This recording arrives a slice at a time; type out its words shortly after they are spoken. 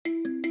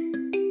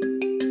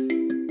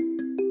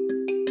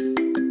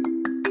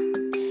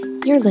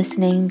You're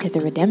listening to the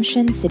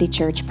Redemption City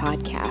Church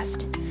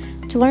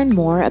podcast. To learn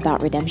more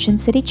about Redemption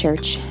City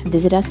Church,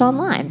 visit us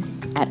online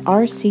at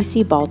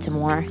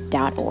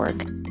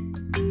rccbaltimore.org.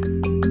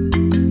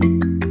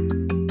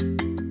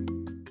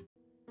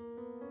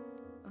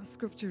 Our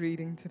scripture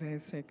reading today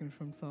is taken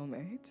from Psalm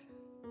 8.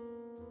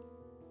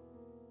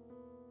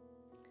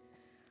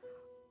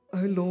 O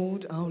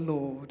Lord, our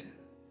Lord,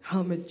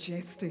 how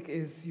majestic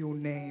is your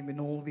name in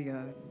all the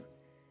earth.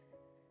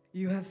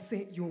 You have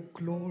set your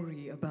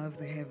glory above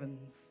the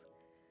heavens.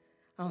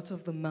 Out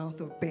of the mouth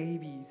of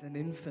babies and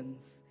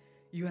infants,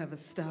 you have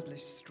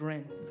established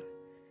strength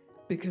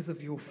because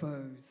of your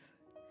foes,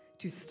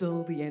 to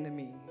still the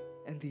enemy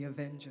and the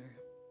avenger.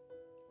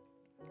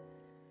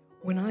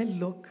 When I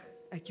look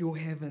at your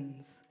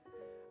heavens,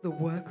 the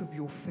work of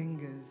your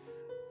fingers,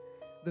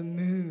 the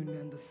moon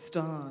and the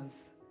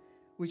stars,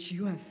 which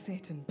you have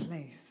set in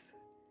place,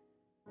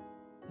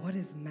 what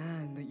is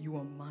man that you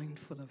are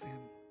mindful of him?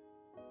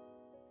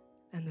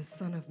 And the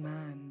Son of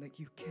Man that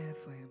you care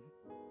for him.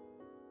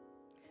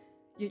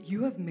 Yet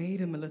you have made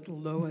him a little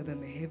lower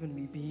than the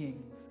heavenly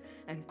beings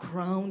and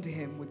crowned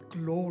him with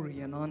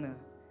glory and honor.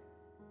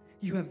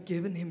 You have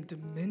given him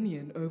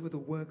dominion over the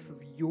works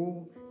of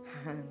your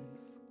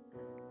hands.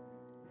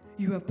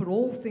 You have put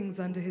all things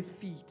under his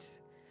feet,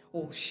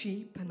 all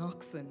sheep and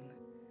oxen,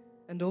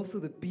 and also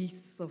the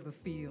beasts of the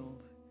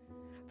field,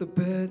 the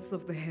birds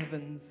of the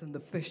heavens and the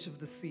fish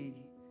of the sea,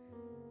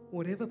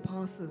 whatever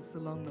passes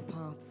along the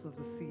paths of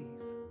the seas.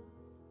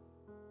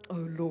 O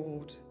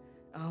Lord,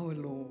 our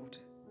Lord,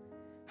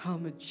 how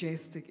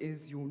majestic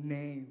is your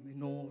name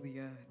in all the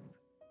earth.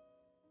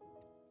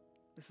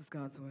 This is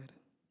God's word.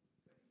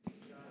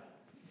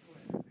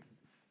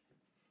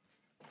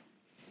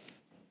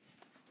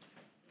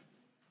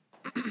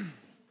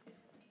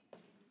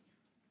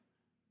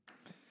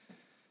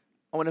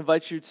 I want to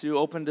invite you to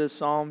open to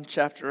Psalm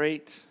chapter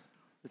 8,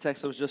 the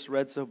text that was just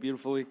read so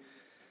beautifully.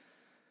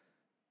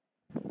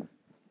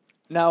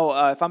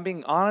 Now, if I'm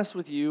being honest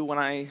with you, when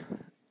I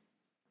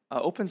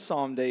opened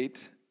Psalm 8,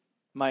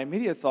 my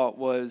immediate thought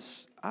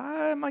was,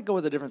 I might go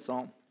with a different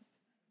psalm.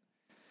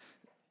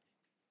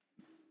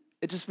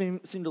 It just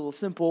seemed a little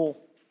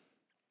simple.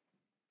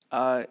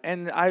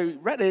 And I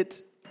read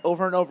it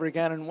over and over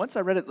again, and once I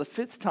read it the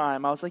fifth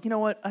time, I was like, you know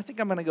what? I think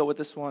I'm going to go with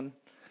this one.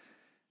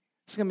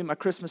 It's going to be my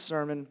Christmas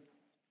sermon.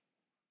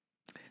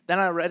 Then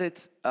I read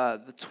it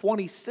the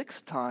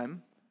 26th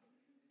time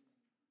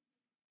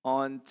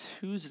on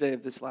Tuesday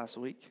of this last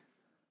week,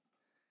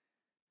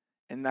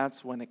 and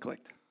that's when it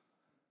clicked.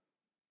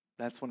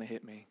 That's when it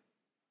hit me.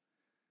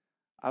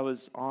 I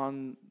was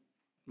on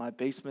my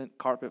basement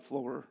carpet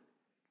floor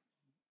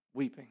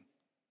weeping.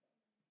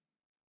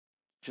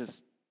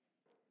 Just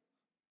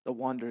the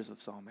wonders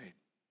of Psalm 8.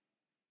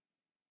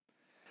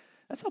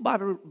 That's how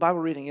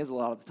Bible reading is a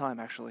lot of the time,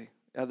 actually.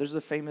 There's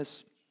a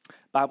famous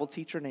Bible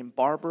teacher named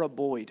Barbara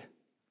Boyd.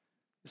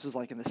 This was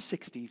like in the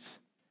 60s.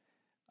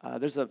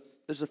 There's a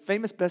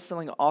famous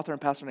best-selling author and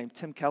pastor named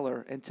Tim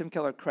Keller, and Tim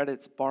Keller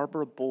credits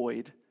Barbara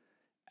Boyd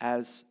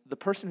as the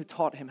person who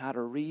taught him how to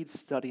read,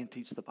 study, and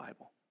teach the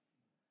Bible.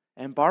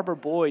 And Barbara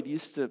Boyd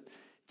used to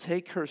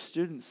take her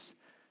students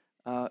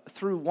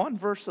through one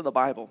verse of the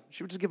Bible.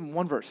 She would just give them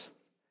one verse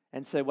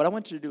and say, what I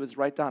want you to do is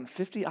write down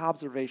 50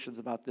 observations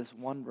about this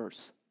one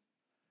verse.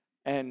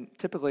 And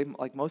typically,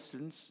 like most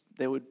students,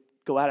 they would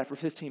go at it for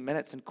 15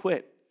 minutes and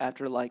quit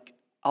after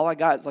all I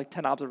got is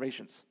 10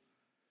 observations.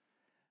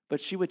 But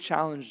she would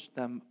challenge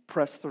them,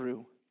 press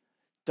through.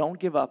 Don't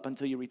give up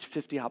until you reach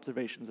 50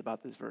 observations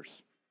about this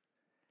verse.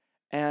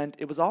 And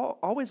it was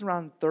always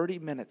around 30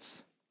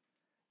 minutes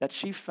that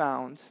she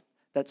found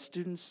that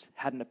students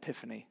had an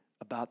epiphany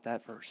about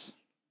that verse.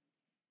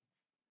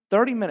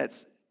 30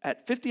 minutes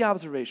at 50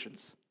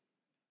 observations,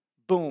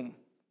 boom,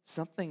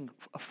 something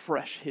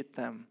fresh hit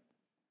them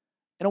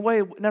in a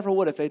way it never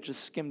would if they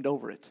just skimmed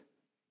over it,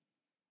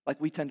 like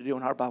we tend to do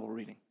in our Bible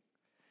reading.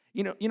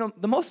 You know,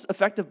 the most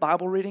effective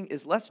Bible reading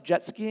is less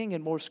jet skiing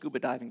and more scuba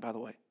diving, by the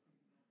way.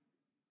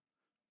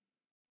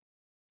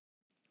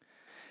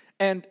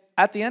 And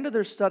at the end of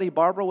their study,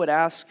 Barbara would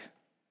ask,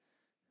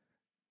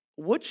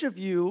 which of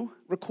you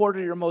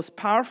recorded your most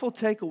powerful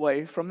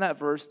takeaway from that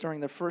verse during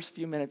the first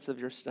few minutes of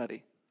your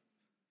study?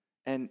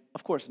 And,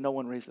 of course, no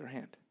one raised their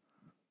hand.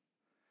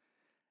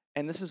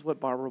 And this is what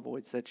Barbara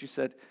Boyd said. She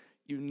said,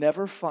 you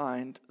never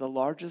find the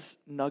largest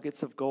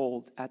nuggets of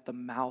gold at the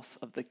mouth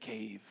of the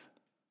cave.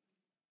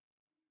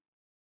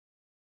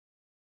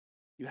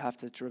 You have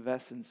to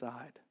traverse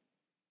inside.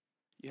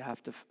 You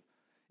have to,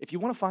 if you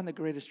want to find the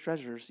greatest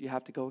treasures, you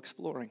have to go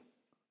exploring.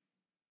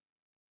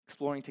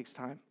 Exploring takes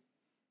time.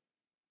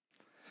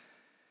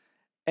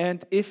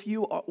 And if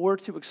you were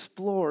to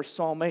explore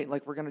Psalm 8,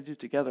 like we're going to do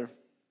together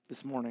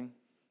this morning,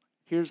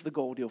 here's the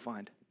gold you'll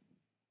find.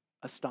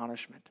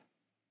 Astonishment.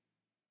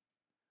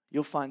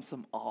 You'll find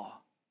some awe.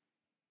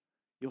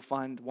 You'll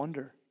find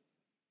wonder.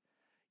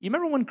 You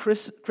remember when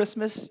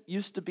Christmas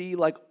used to be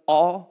like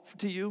awe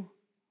to you,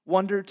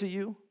 wonder to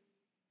you,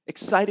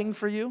 exciting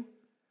for you?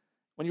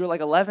 When you were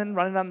like 11,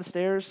 running down the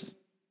stairs?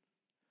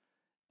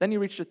 Then you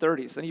reached your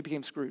 30s, then you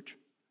became Scrooge.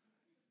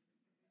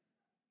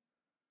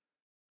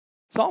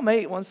 Psalm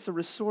 8 wants to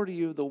restore to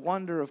you the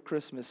wonder of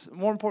Christmas.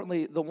 More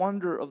importantly, the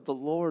wonder of the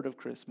Lord of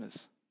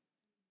Christmas,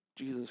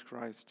 Jesus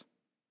Christ.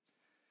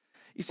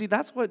 You see,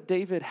 that's what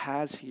David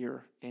has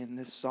here in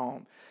this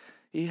psalm.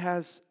 He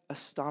has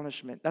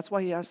astonishment. That's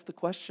why he asks the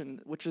question,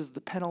 which is the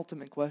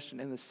penultimate question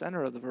in the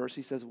center of the verse.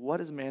 He says,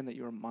 what is man that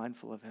you are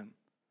mindful of him?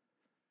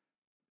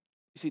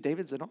 You see,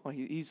 David's in awe.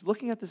 He's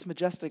looking at this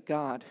majestic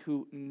God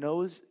who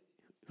knows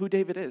who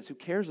David is, who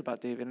cares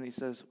about David, and he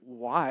says,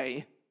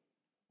 why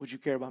would you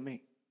care about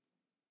me?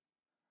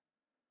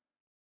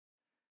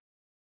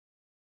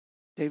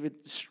 David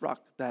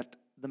struck that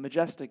the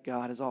majestic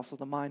God is also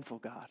the mindful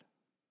God.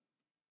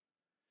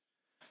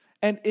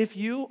 And if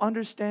you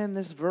understand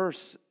this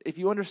verse, if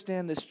you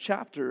understand this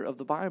chapter of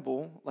the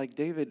Bible, like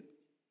David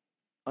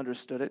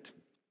understood it,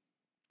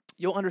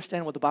 you'll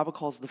understand what the Bible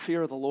calls the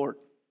fear of the Lord.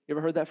 You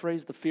ever heard that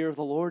phrase, the fear of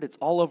the Lord? It's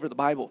all over the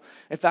Bible.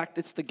 In fact,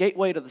 it's the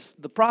gateway to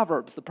the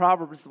Proverbs. The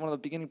Proverbs, one of the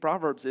beginning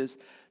Proverbs is,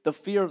 the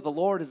fear of the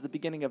Lord is the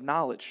beginning of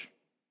knowledge.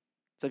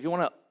 So if you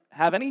want to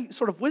have any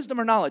sort of wisdom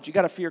or knowledge, you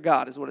got to fear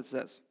God, is what it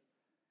says.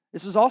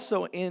 This is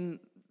also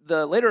in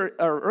the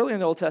earlier in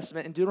the Old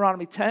Testament, in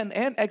Deuteronomy 10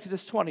 and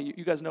Exodus 20.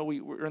 You guys know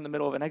we were in the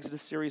middle of an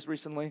Exodus series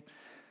recently.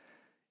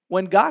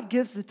 When God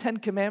gives the 10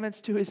 Commandments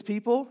to his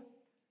people,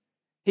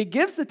 he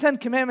gives the 10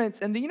 Commandments,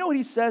 and you know what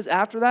he says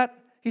after that?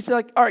 He said,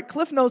 like, all right,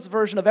 Cliff Notes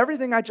version of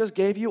everything I just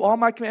gave you, all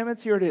my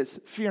commandments, here it is.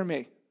 Fear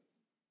me.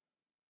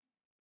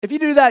 If you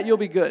do that, you'll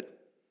be good.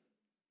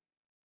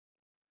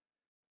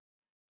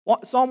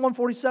 Psalm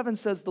 147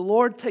 says, the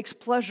Lord takes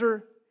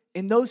pleasure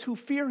in those who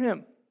fear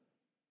him.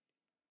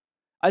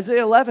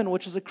 Isaiah 11,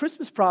 which is a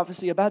Christmas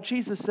prophecy about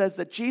Jesus, says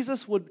that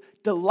Jesus would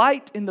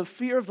delight in the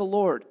fear of the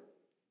Lord.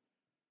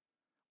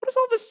 What is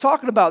all this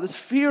talking about? This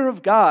fear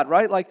of God,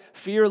 right? Like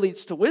fear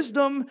leads to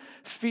wisdom.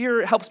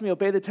 Fear helps me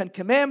obey the 10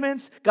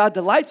 Commandments. God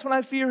delights when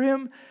I fear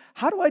him.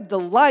 How do I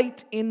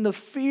delight in the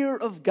fear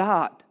of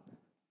God?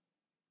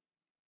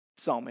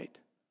 Psalm 8.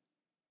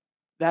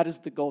 That is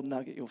the gold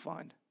nugget you'll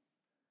find.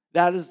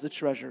 That is the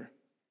treasure.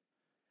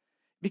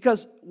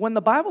 Because when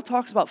the Bible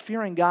talks about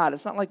fearing God,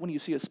 it's not like when you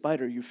see a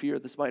spider, you fear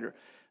the spider.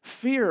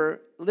 Fear,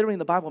 literally in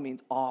the Bible,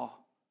 means awe,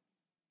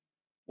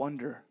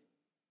 wonder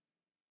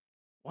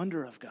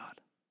of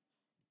God.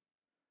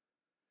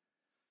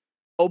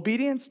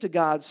 Obedience to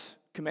God's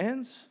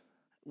commands,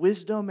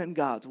 wisdom in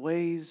God's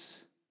ways,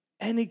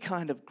 any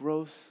kind of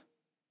growth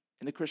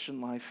in the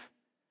Christian life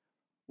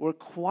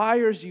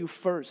requires you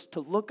first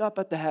to look up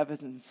at the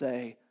heavens and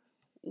say,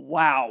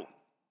 wow.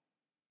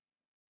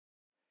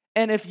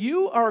 And if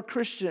you are a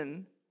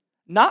Christian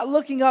not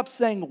looking up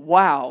saying,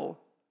 wow,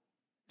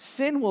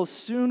 sin will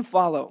soon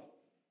follow.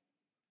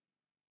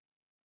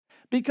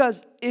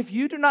 Because if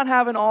you do not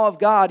have an awe of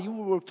God, you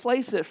will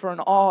replace it for an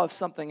awe of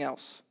something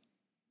else.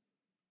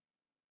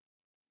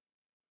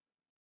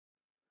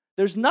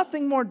 There's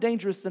nothing more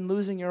dangerous than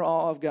losing your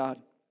awe of God.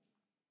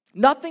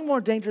 Nothing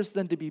more dangerous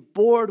than to be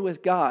bored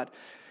with God.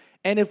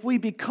 And if we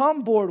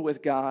become bored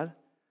with God,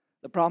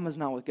 the problem is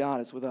not with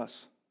God, it's with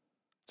us.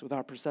 It's with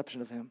our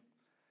perception of him.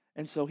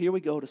 And so here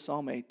we go to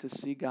Psalm 8 to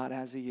see God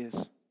as he is.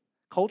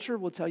 Culture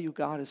will tell you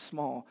God is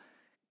small.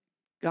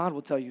 God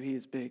will tell you he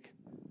is big.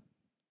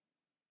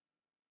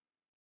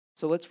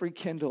 So let's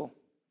rekindle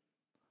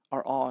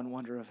our awe and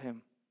wonder of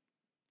him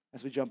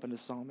as we jump into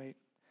Psalm 8.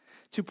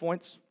 2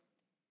 points.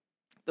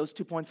 Those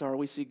 2 points are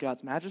we see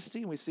God's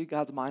majesty and we see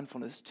God's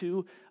mindfulness.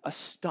 2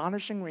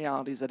 astonishing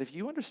realities that if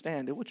you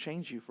understand, it will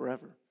change you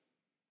forever.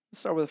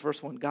 Let's start with the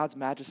first one, God's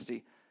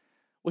majesty,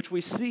 which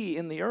we see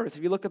in the earth.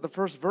 If you look at the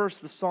first verse,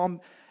 the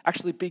psalm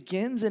actually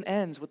begins and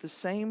ends with the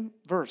same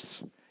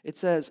verse. It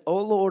says, O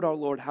Lord, our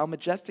Lord, how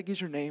majestic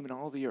is your name in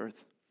all the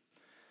earth.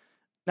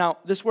 Now,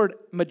 this word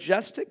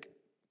majestic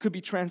could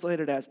be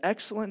translated as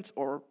excellent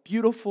or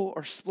beautiful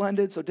or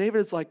splendid. So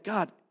David is like,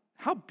 God,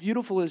 how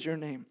beautiful is your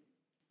name?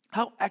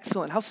 How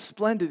excellent, how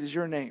splendid is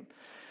your name?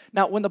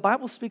 Now, when the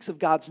Bible speaks of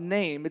God's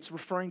name, it's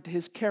referring to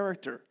his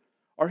character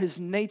or his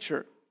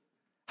nature.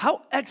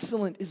 How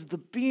excellent is the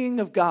being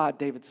of God,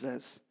 David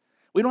says.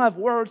 We don't have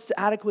words to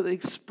adequately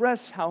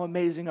express how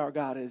amazing our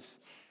God is.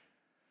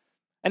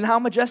 And how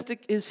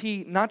majestic is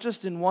he, not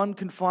just in one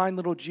confined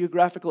little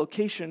geographic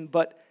location,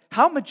 but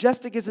how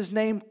majestic is his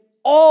name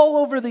all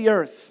over the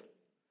earth.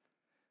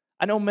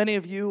 I know many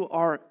of you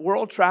are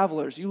world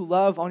travelers. You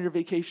love on your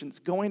vacations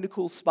going to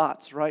cool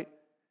spots, right?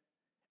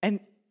 And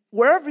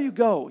wherever you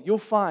go, you'll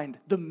find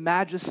the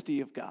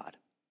majesty of God.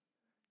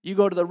 You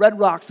go to the Red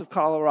Rocks of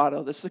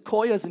Colorado, the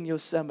sequoias in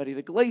Yosemite,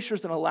 the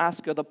glaciers in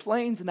Alaska, the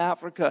plains in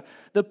Africa,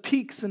 the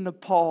peaks in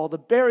Nepal, the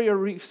barrier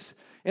reefs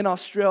in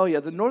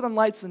Australia, the northern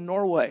lights in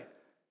Norway.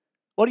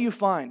 What do you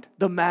find?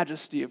 The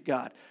majesty of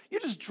God. You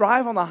just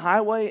drive on the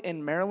highway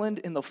in Maryland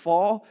in the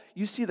fall,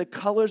 you see the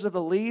colors of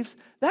the leaves.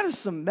 That is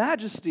some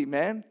majesty,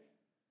 man.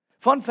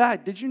 Fun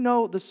fact, did you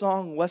know the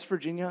song West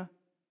Virginia?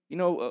 You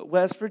know,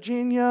 West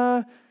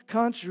Virginia,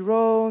 country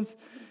roads,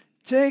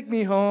 take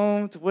me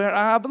home to where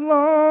I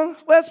belong.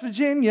 West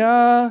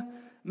Virginia,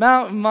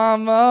 mountain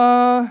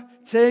mama,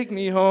 take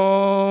me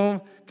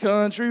home,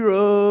 country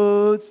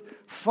roads.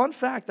 Fun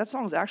fact, that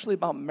song is actually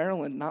about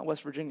Maryland, not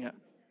West Virginia.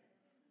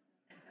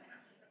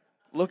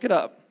 Look it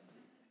up.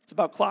 It's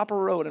about Clopper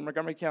Road in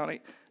Montgomery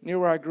County, near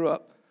where I grew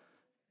up.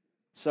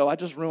 So I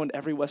just ruined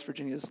every West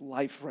Virginian's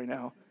life right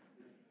now.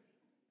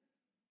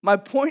 My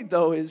point,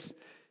 though, is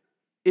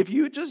if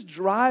you just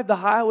drive the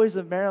highways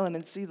of Maryland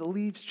and see the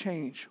leaves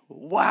change,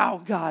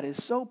 wow, God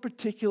is so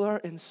particular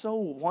and so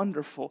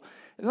wonderful.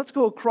 And let's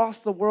go across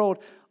the world.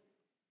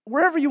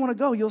 Wherever you want to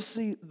go, you'll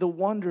see the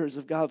wonders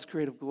of God's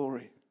creative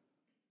glory.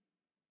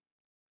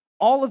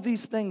 All of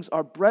these things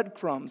are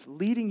breadcrumbs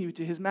leading you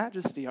to His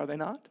majesty, are they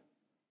not?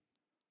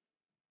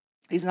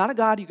 He's not a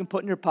God you can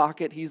put in your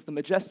pocket. He's the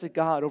majestic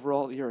God over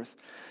all the earth.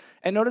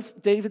 And notice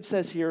David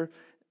says here,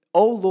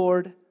 O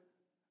Lord,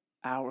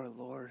 our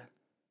Lord.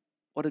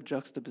 What a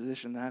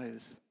juxtaposition that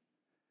is.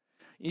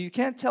 You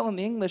can't tell in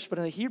the English, but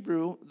in the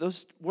Hebrew,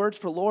 those words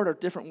for Lord are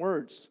different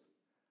words.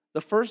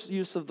 The first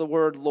use of the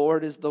word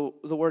Lord is the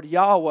word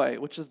Yahweh,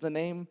 which is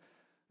the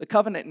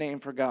covenant name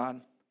for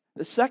God.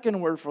 The second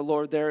word for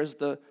Lord there is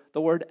the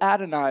word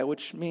Adonai,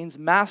 which means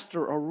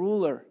master or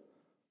ruler.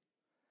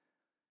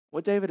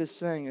 What David is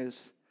saying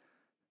is,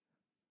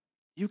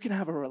 you can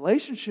have a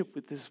relationship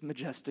with this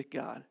majestic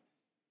God.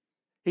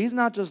 He's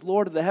not just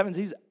Lord of the heavens,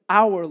 He's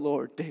our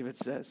Lord, David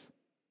says.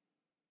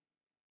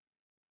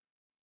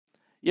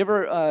 You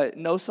ever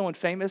know someone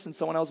famous and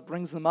someone else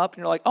brings them up and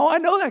you're like, oh, I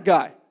know that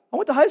guy. I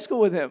went to high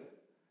school with him.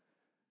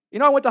 You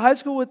know, I went to high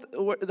school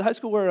the high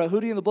school where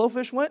Hootie and the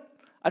Blowfish went.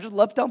 I just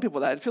love telling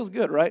people that. It feels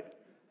good, right?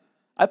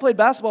 I played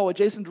basketball with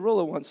Jason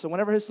Derulo once, so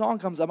whenever his song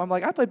comes up, I'm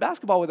like, I played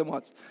basketball with him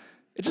once.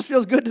 It just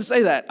feels good to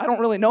say that. I don't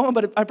really know him,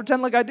 but I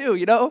pretend like I do,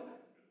 you know?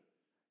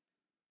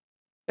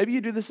 Maybe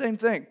you do the same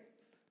thing.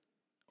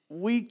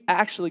 We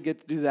actually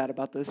get to do that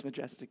about this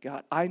majestic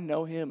God. I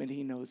know Him and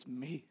He knows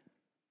me.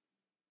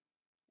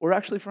 We're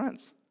actually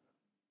friends.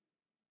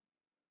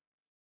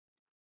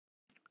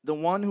 The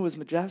one who is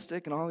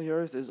majestic in all the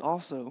earth is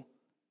also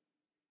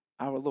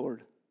our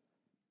Lord.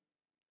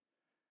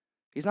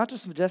 He's not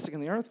just majestic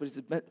in the earth,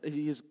 but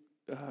He is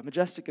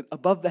majestic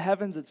above the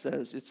heavens, it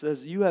says. It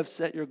says, you have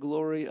set your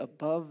glory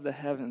above the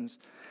heavens.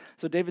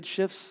 So David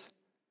shifts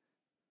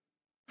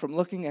from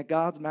looking at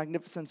God's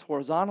magnificence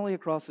horizontally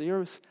across the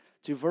earth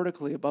to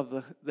vertically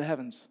above the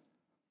heavens.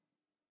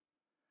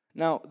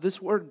 Now,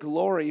 this word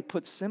glory,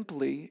 put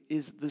simply,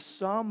 is the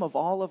sum of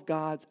all of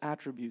God's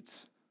attributes.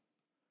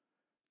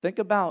 Think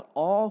about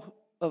all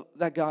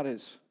that God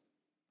is.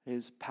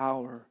 His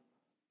power,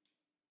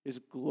 His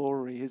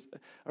glory,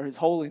 His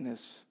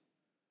holiness,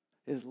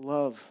 His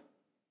love,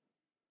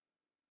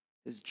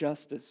 His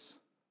justice.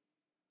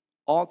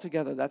 All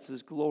together, that's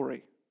His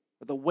glory,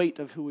 or the weight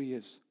of who He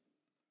is.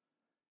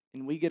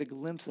 And we get a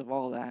glimpse of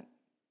all that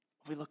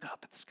when we look up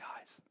at the skies.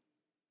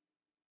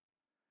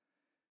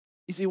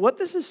 You see, what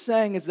this is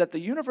saying is that the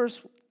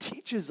universe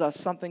teaches us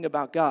something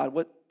about God,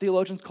 what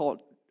theologians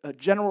call a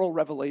general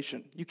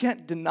revelation. You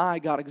can't deny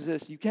God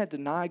exists. You can't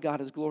deny God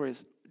is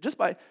glorious. Just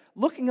by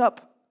looking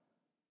up,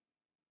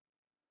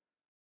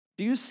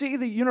 do you see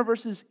the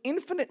universe's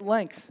infinite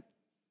length?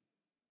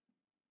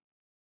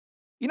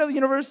 You know the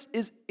universe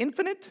is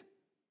infinite?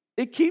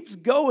 It keeps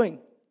going.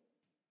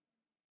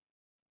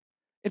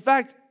 In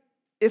fact,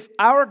 if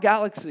our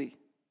galaxy,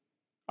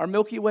 our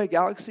Milky Way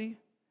galaxy,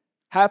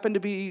 happened to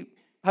be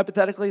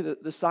hypothetically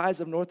the size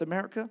of North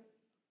America,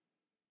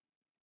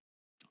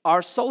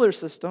 our solar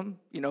system,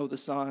 you know, the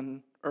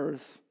sun,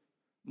 Earth,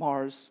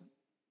 Mars,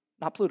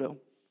 not Pluto,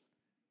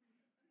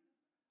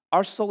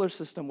 our solar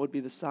system would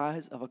be the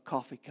size of a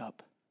coffee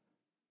cup.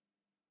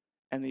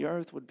 And the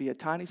Earth would be a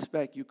tiny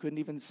speck you couldn't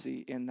even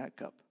see in that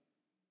cup.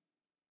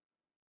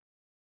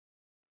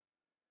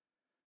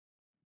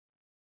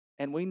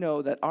 And we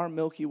know that our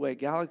Milky Way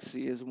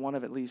galaxy is one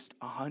of at least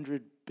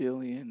 100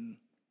 billion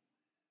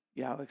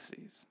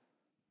galaxies.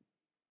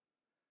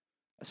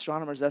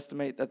 Astronomers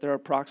estimate that there are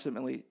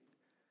approximately,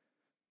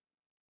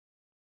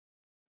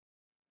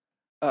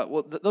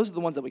 those are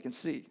the ones that we can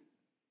see,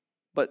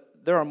 but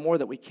there are more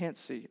that we can't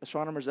see.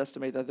 Astronomers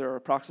estimate that there are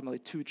approximately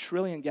 2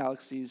 trillion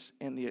galaxies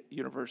in the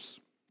universe,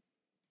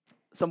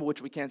 some of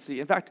which we can't see.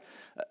 In fact,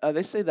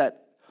 they say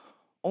that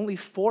only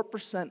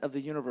 4% of the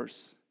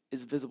universe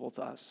is visible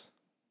to us.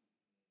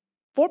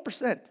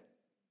 4%.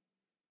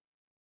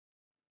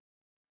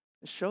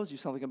 It shows you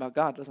something about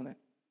God, doesn't it?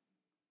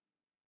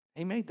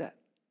 He made that.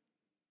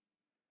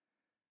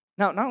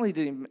 Now, not only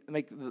did He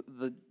make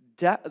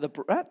the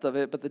breadth of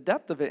it, but the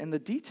depth of it and the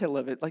detail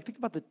of it. Like, think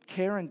about the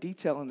care and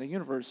detail in the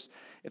universe.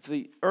 If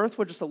the earth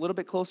were just a little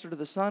bit closer to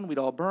the sun, we'd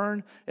all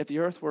burn. If the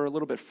earth were a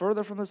little bit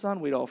further from the sun,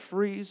 we'd all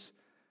freeze.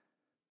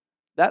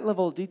 That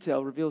level of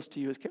detail reveals to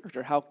you His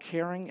character, how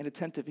caring and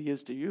attentive He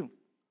is to you.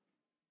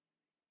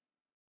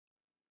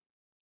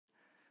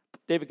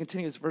 David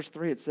continues, verse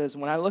 3, it says,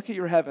 when I look at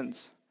your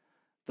heavens,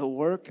 the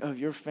work of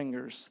your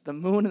fingers, the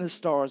moon and the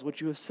stars,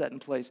 which you have set in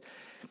place.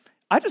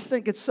 I just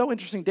think it's so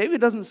interesting. David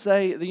doesn't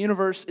say the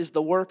universe is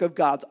the work of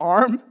God's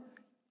arm,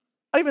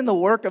 not even the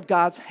work of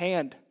God's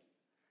hand.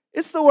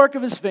 It's the work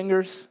of His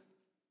fingers.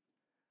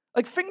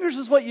 Like, fingers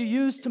is what you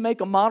use to make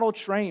a model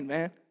train,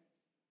 man.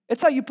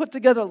 It's how you put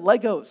together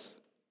Legos.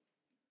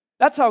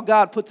 That's how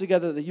God put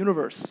together the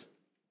universe.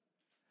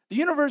 The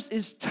universe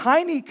is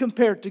tiny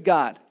compared to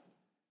God.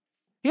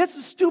 He has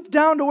to stoop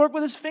down to work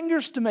with his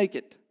fingers to make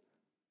it.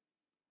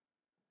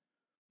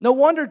 No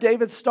wonder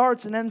David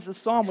starts and ends the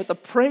psalm with a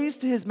praise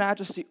to his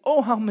majesty.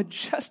 Oh, how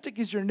majestic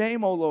is your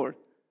name, O Lord.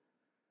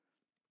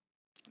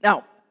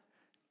 Now,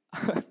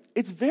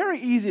 it's very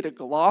easy to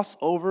gloss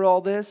over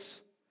all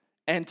this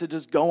and to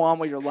just go on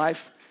with your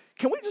life.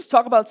 Can we just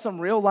talk about some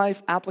real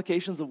life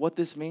applications of what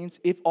this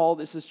means if all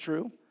this is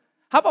true?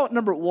 How about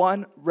number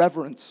one,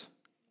 reverence?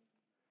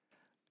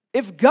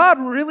 If God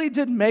really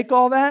did make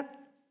all that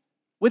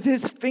with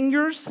his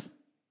fingers,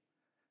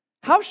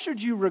 how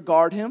should you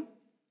regard him?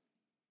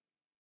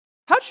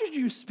 How should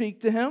you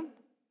speak to him?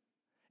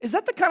 Is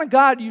that the kind of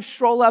God you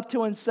stroll up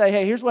to and say,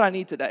 hey, here's what I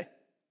need today?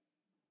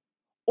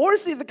 Or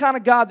is he the kind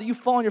of God that you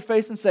fall on your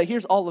face and say,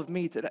 here's all of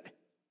me today?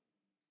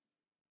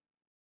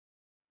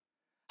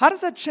 How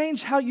does that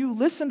change how you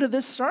listen to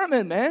this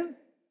sermon, man?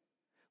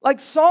 Like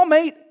Psalm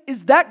 8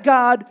 is that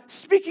God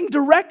speaking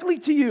directly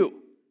to you.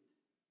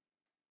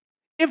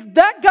 If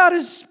that God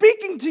is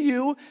speaking to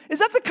you, is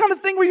that the kind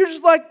of thing where you're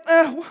just like,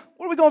 where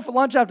are we going for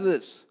lunch after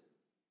this?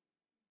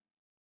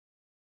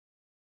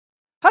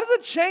 How does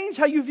it change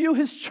how you view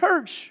his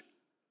church?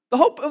 The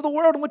hope of the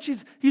world in which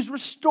he's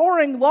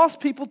restoring lost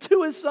people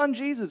to his son,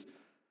 Jesus.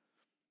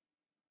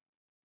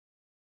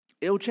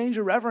 It will change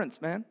your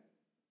reverence, man.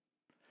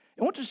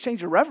 It won't just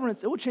change your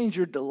reverence, it will change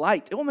your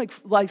delight. It will make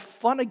life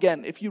fun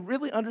again if you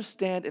really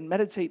understand and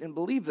meditate and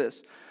believe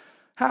this.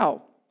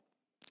 How?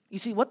 You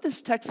see, what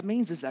this text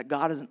means is that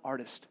God is an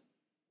artist.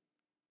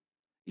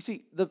 You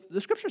see, the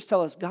scriptures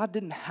tell us God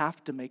didn't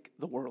have to make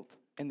the world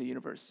and the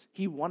universe.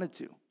 He wanted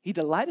to. He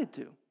delighted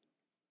to.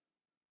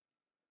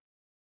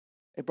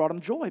 It brought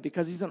him joy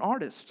because he's an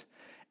artist.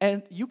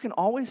 And you can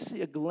always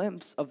see a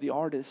glimpse of the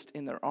artist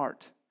in their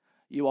art.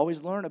 You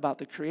always learn about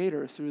the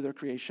creator through their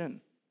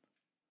creation.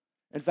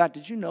 In fact,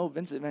 did you know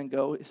Vincent van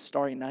Gogh is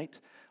Starry Night?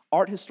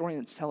 Art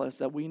historians tell us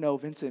that we know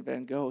Vincent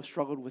van Gogh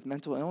struggled with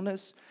mental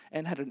illness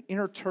and had an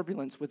inner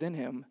turbulence within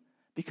him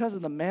because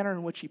of the manner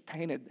in which he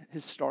painted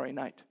his Starry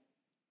Night.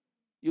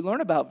 You learn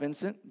about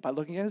Vincent by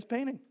looking at his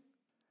painting.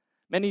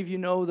 Many of you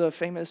know the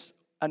famous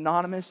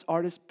anonymous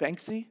artist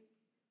Banksy.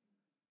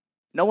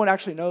 No one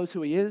actually knows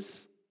who he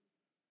is,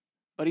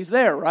 but he's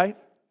there, right?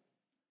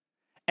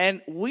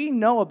 And we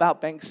know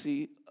about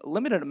Banksy a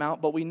limited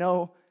amount, but we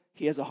know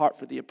he has a heart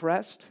for the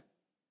oppressed.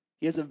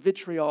 He has a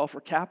vitriol for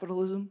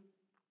capitalism.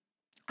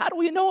 How do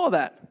we know all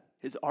that?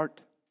 His art.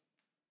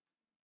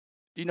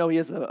 Do you know he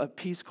has a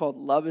piece called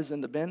Love is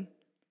in the Bin?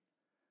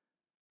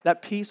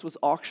 That piece was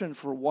auctioned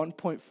for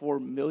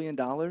 $1.4 million.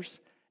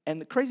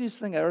 And the craziest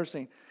thing I've ever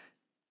seen,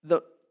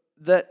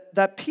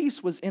 that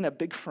piece was in a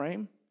big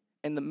frame.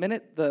 And the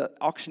minute the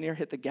auctioneer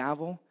hit the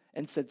gavel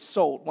and said,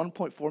 sold,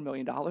 $1.4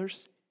 million,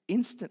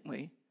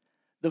 instantly,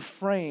 the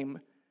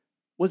frame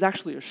was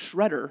actually a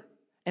shredder,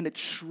 and it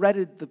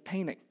shredded the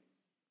painting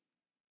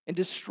and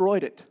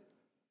destroyed it.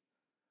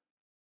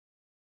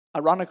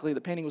 Ironically,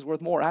 the painting was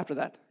worth more after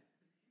that.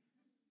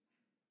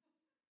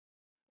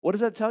 What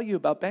does that tell you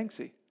about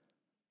Banksy?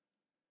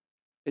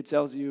 It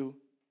tells you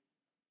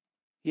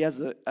he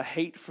has a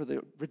hate for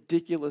the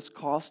ridiculous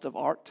cost of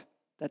art.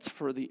 That's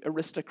for the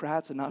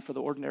aristocrats and not for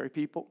the ordinary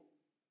people.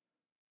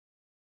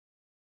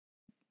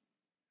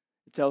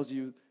 It tells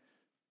you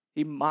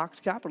he mocks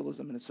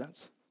capitalism in a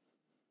sense.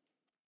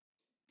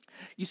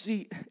 You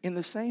see, in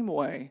the same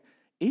way,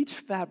 each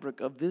fabric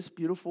of this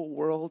beautiful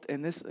world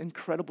and this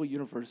incredible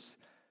universe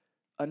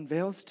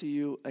unveils to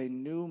you a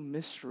new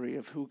mystery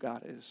of who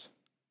God is.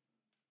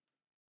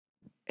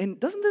 And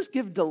doesn't this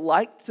give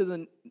delight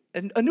to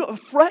a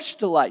fresh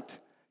delight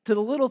to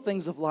the little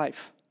things of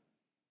life?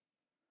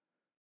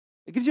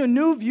 It gives you a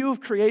new view of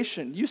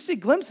creation. You see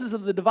glimpses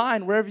of the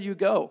divine wherever you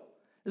go.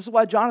 This is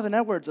why Jonathan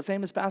Edwards, a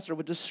famous pastor,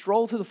 would just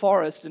stroll through the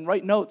forest and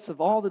write notes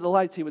of all the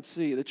delights he would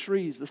see, the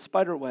trees, the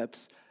spider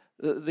webs,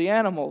 the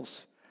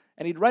animals,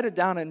 and he'd write it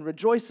down and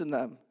rejoice in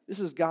them. This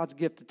is God's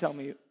gift to tell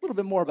me a little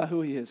bit more about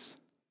who he is.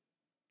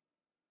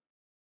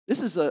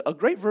 This is a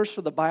great verse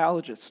for the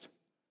biologist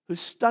who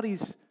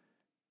studies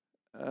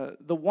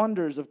the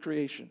wonders of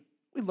creation.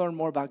 We learn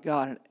more about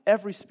God in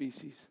every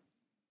species,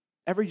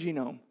 every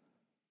genome.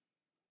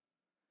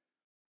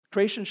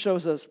 Creation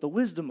shows us the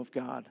wisdom of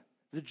God,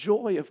 the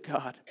joy of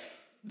God,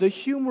 the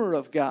humor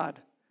of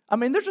God. I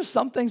mean, there's just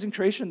some things in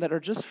creation that are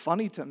just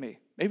funny to me.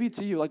 Maybe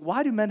to you. Like,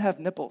 why do men have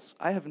nipples?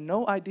 I have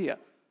no idea.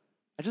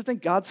 I just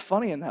think God's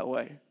funny in that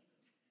way.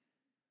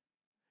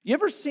 You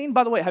ever seen,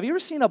 by the way, have you ever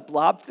seen a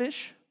blobfish?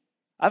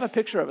 I have a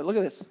picture of it. Look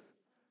at this.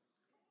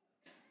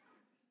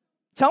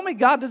 Tell me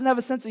God doesn't have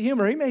a sense of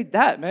humor. He made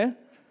that, man.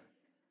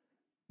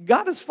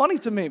 God is funny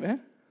to me, man.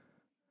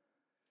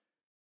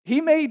 He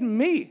made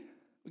me.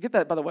 Get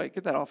that, by the way.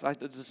 Get that off. I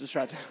just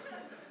distracted.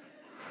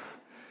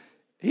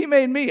 He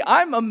made me.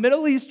 I'm a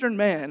Middle Eastern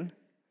man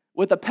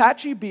with a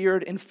patchy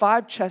beard and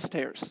 5 chest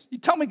hairs. You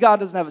tell me God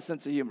doesn't have a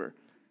sense of humor.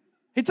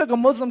 He took a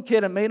Muslim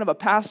kid and made him a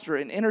pastor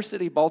in inner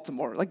city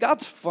Baltimore. Like,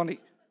 God's funny.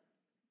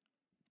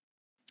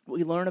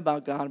 We learn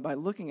about God by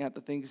looking at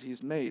the things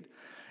he's made.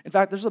 In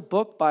fact, there's a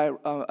book by an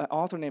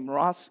author named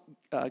Ross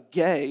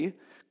Gay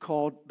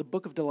called The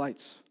Book of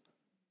Delights.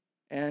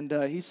 And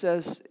he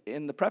says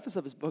in the preface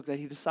of his book that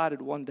he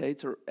decided one day,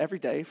 every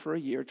day for a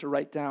year, to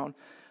write down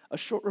a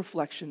short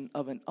reflection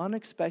of an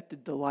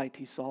unexpected delight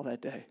he saw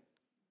that day.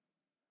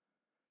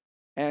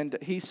 And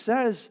he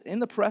says in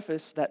the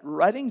preface that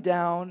writing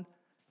down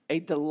a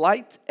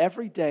delight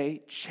every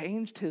day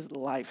changed his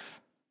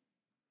life.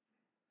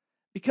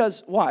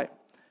 Because, why?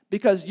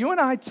 Because you and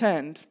I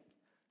tend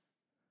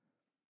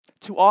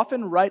to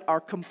often write our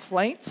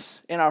complaints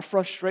and our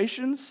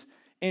frustrations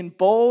in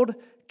bold,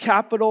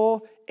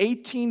 capital,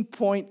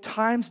 18-point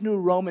Times New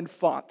Roman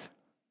font.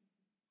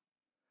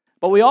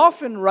 But we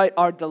often write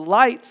our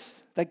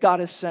delights that God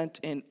has sent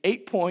in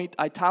 8-point,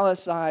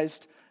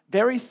 italicized,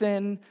 very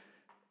thin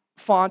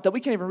font that we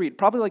can't even read,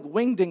 probably like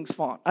Wingdings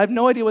font. I have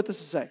no idea what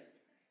this is saying.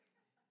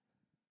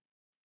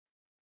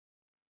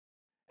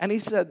 And he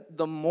said,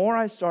 the more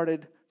I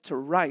started to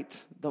write,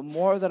 the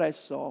more that I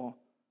saw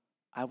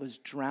I was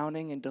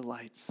drowning in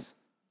delights.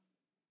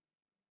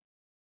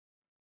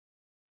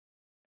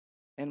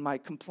 And my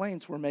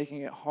complaints were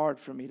making it hard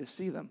for me to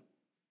see them.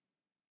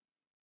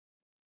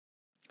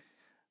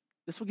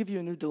 This will give you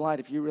a new delight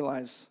if you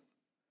realize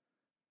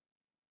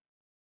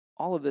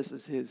all of this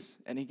is his,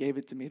 and he gave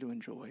it to me to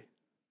enjoy.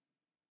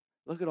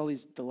 Look at all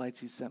these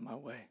delights he sent my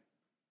way.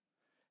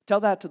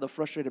 Tell that to the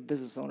frustrated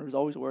business owner who's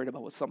always worried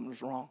about what something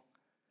was wrong.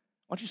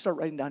 Why don't you start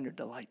writing down your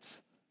delights?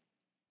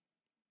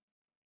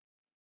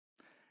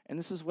 And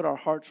this is what our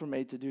hearts were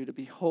made to do, to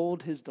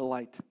behold his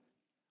delight,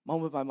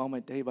 moment by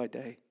moment, day by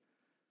day.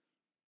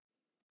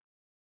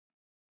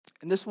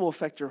 And this will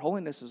affect your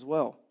holiness as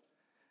well.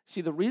 See,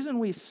 the reason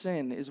we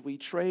sin is we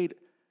trade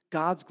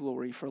God's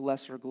glory for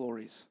lesser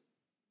glories.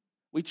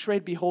 We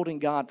trade beholding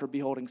God for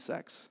beholding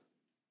sex,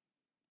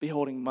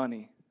 beholding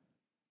money,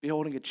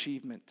 beholding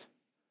achievement,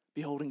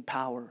 beholding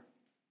power.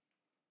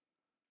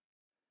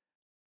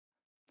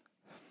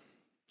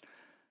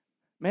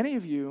 Many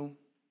of you,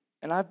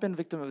 and I've been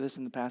victim of this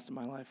in the past in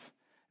my life,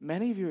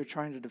 many of you are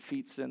trying to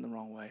defeat sin the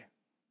wrong way.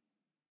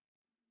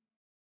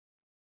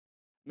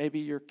 Maybe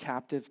you're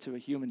captive to a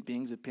human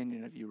being's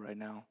opinion of you right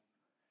now.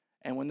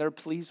 And when they're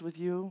pleased with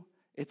you,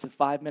 it's a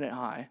 5-minute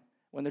high.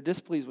 When they're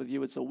displeased with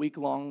you, it's a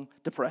week-long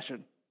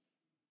depression.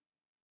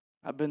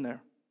 I've been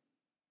there.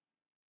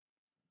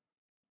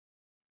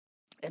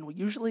 And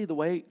usually the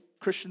way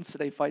Christians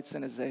today fight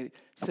sin is they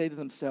say to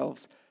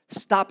themselves,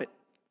 stop it.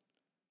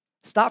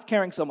 Stop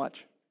caring so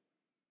much.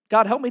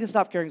 God, help me to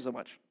stop caring so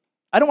much.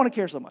 I don't want to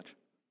care so much.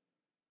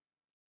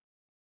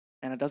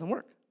 And it doesn't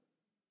work.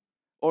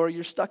 Or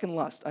you're stuck in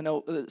lust. I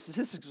know the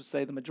statistics would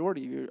say the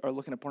majority of you are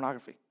looking at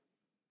pornography.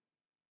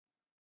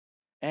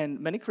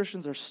 And many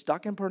Christians are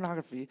stuck in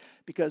pornography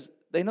because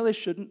they know they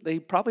shouldn't, they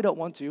probably don't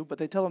want to, but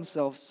they tell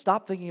themselves,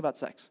 stop thinking about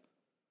sex.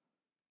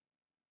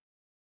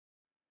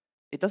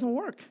 It doesn't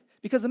work.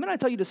 Because the minute I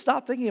tell you to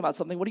stop thinking about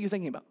something, what are you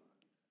thinking about?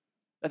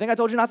 The thing I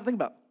told you not to think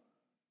about.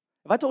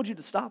 If I told you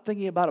to stop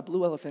thinking about a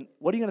blue elephant,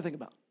 what are you going to think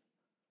about?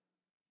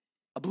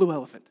 A blue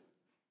elephant.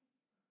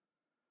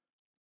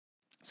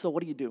 So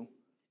what do?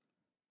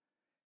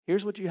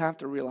 Here's what you have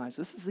to realize.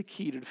 This is the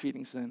key to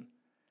defeating sin.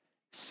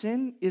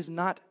 Sin is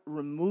not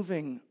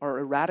removing or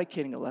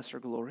eradicating a lesser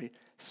glory.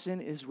 Sin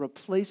is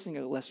replacing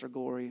a lesser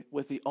glory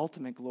with the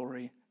ultimate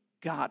glory,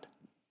 God.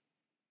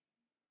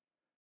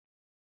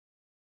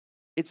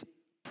 It's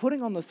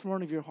putting on the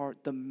throne of your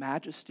heart the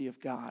majesty of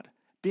God,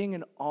 being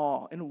in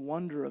awe and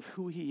wonder of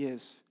who he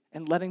is,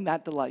 and letting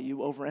that delight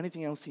you over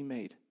anything else he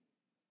made.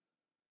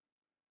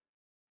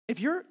 If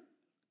you're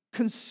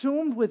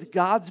consumed with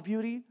God's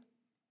beauty,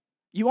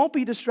 you won't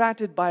be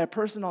distracted by a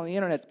person on the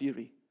internet's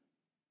beauty.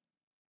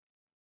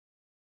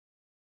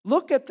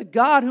 Look at the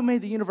God who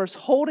made the universe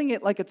holding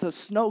it like it's a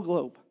snow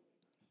globe.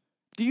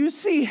 Do you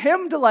see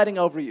him delighting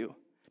over you?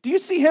 Do you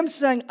see him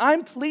saying,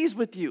 I'm pleased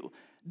with you?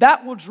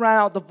 That will drown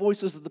out the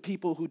voices of the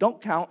people who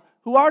don't count,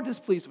 who are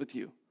displeased with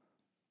you.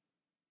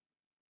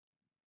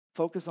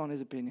 Focus on his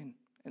opinion,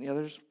 and the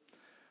others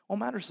won't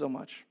matter so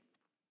much.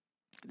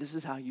 This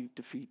is how you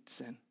defeat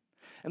sin.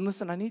 And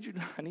listen, I need you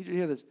to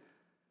hear this.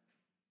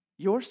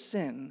 Your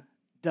sin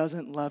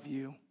doesn't love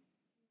you.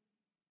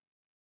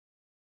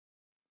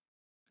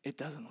 It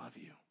doesn't love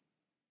you.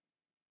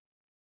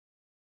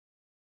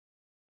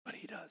 But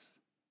he does.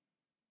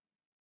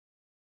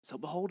 So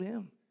behold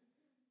him.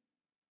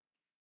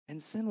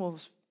 And sin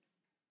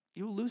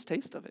you will lose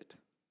taste of it.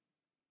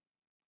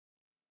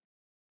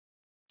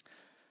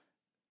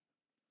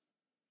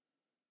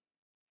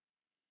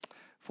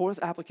 Fourth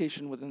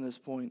application within this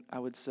point, I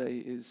would say,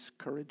 is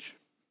courage.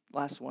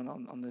 Last one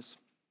on this.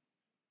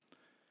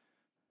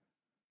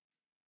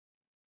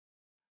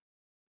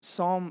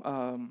 Psalm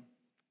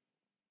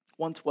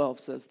 112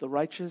 says, the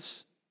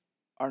righteous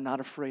are not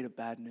afraid of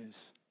bad news.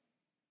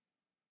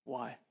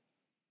 Why?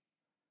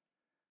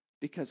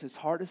 Because his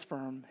heart is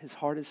firm, his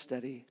heart is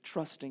steady,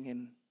 trusting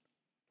in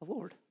the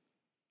Lord.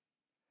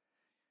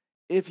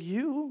 If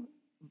you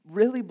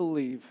really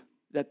believe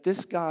that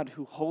this God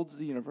who holds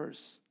the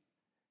universe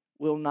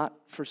will not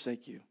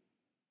forsake you,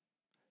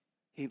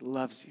 He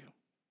loves you.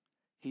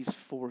 He's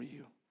for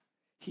you.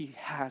 He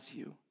has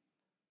you.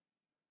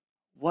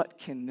 What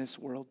can this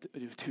world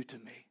do to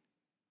me?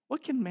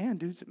 What can man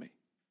do to me?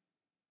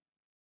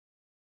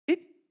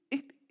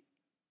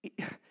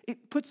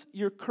 It puts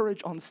your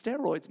courage on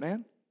steroids,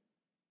 man.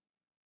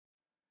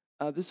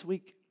 This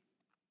week,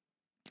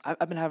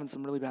 I've been having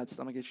some really bad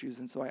stomach issues,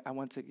 and so I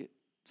went to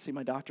see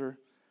my doctor,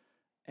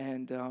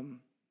 and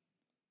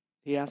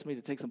he asked me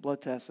to take some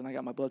blood tests, and I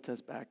got my blood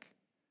test back.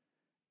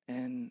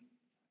 And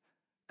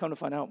come to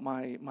find out,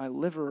 my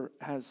liver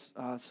has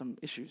some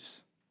issues.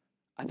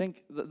 I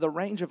think the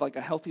range of like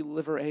a healthy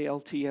liver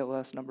ALT,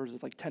 ALS numbers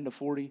is like 10 to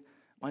 40.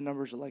 My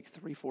numbers are like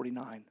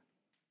 349,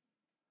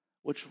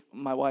 which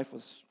my wife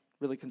was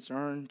really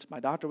concerned. My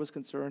doctor was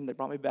concerned. They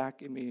brought me back,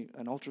 gave me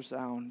an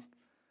ultrasound,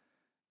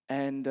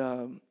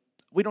 and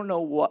we don't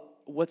know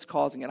what's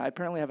causing it. I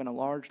apparently have an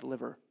enlarged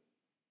liver.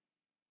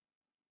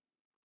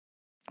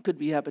 Could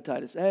be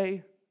hepatitis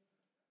A,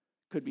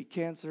 could be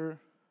cancer.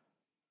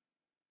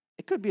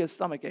 It could be a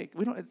stomach ache.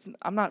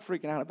 I'm not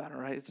freaking out about it,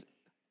 right?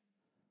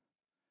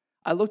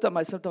 I looked up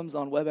my symptoms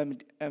on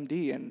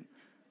WebMD, and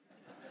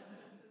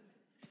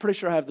I'm pretty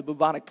sure I have the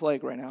bubonic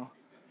plague right now.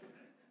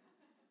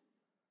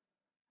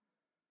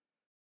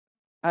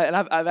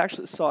 I've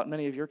actually sought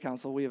many of your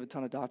counsel. We have a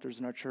ton of doctors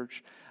in our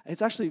church.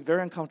 It's actually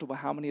very uncomfortable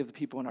how many of the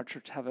people in our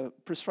church have a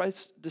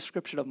precise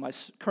description of my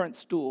current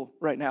stool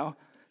right now.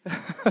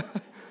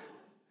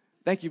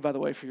 Thank you, by the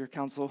way, for your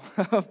counsel.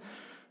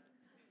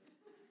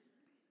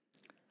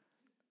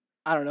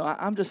 I don't know.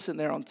 I'm just sitting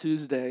there on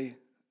Tuesday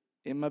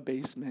in my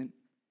basement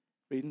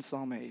reading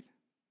Psalm 8,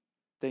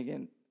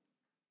 thinking,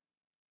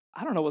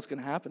 I don't know what's going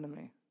to happen to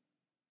me.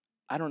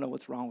 I don't know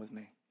what's wrong with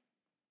me.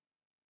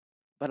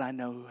 But I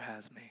know who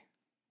has me.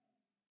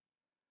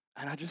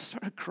 And I just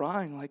started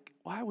crying, like,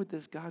 why would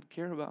this God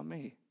care about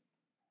me?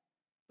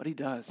 But he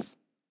does.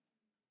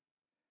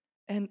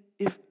 And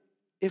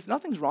if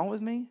nothing's wrong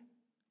with me,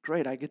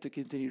 great, I get to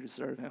continue to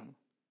serve him.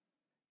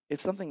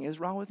 If something is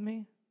wrong with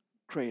me,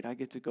 great, I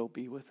get to go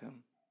be with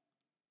him.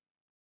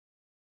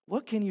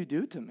 What can you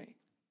do to me?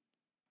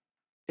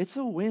 It's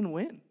a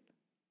win-win.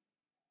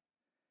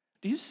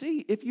 Do you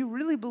see, if you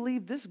really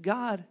believe this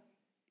God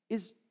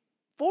is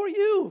for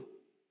you,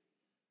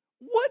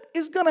 what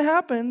is going to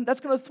happen that's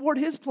going to thwart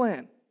his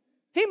plan?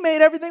 He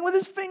made everything with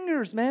his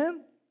fingers,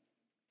 man.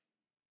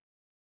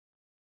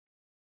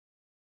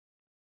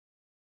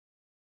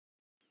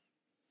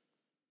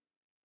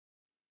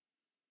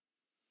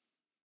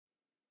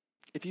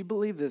 If you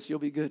believe this, you'll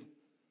be good.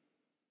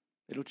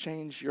 It'll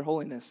change your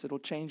holiness. It'll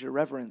change your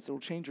reverence. It'll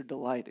change your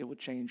delight. It will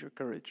change your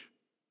courage.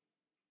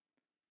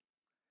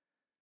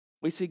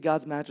 We see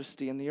God's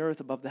majesty in the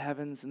earth above the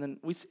heavens, and then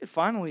we see it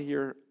finally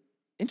here,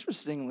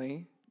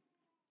 interestingly,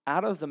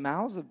 out of the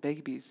mouths of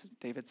babies,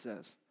 David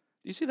says.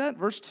 Do you see that?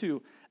 Verse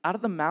 2, out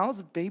of the mouths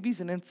of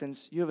babies and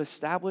infants, you have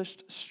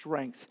established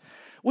strength,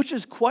 which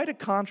is quite a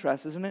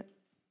contrast, isn't it?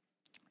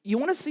 You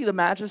want to see the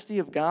majesty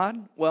of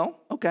God? Well,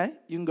 okay,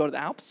 you can go to the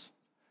Alps,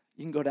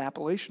 you can go to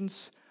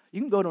Appalachians,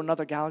 you can go to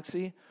another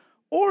galaxy,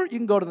 or you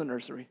can go to the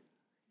nursery.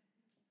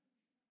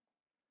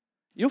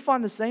 You'll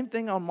find the same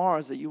thing on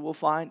Mars that you will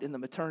find in the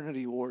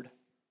maternity ward,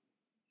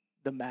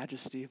 the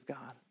majesty of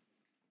God.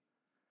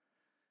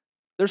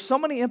 There's so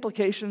many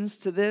implications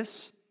to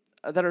this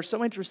that are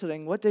so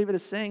interesting. What David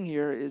is saying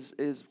here is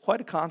quite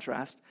a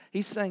contrast.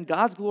 He's saying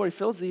God's glory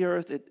fills the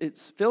earth, it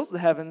fills the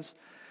heavens,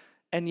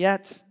 and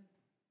yet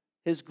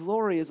his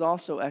glory is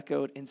also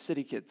echoed in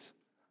city kids.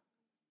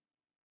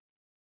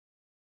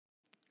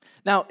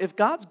 Now, if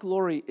God's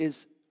glory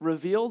is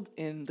revealed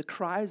in the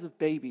cries of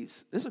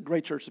babies, this is a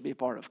great church to be a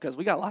part of because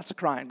we got lots of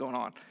crying going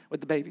on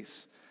with the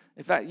babies.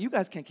 In fact, you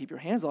guys can't keep your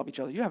hands off each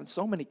other. You're having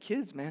so many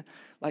kids, man.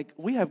 Like,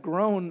 we have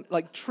grown,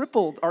 like,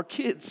 tripled our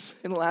kids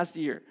in the last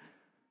year.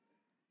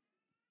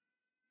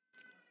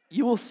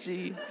 You will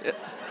see.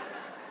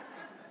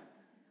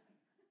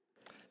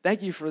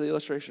 Thank you for the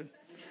illustration.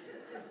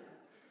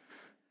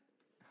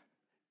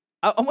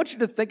 I want you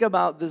to think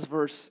about this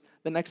verse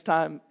the next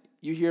time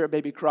you hear a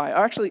baby cry. Or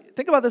actually,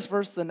 think about this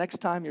verse the next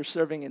time you're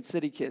serving in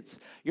City Kids.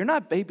 You're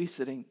not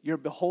babysitting. You're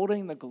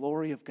beholding the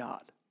glory of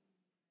God.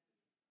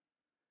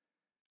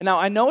 Now,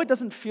 I know it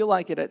doesn't feel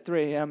like it at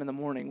 3 a.m. in the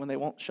morning when they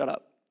won't shut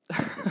up.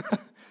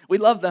 We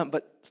love them,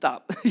 but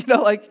stop.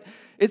 Like,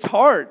 it's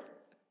hard.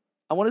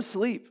 I want to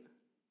sleep.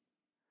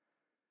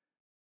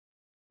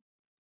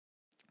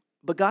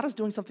 But God is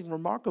doing something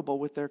remarkable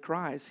with their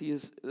cries. He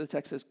is, the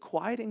text says,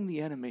 quieting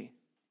the enemy.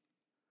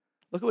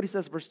 Look at what he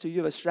says, verse 2.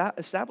 You have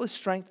established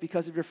strength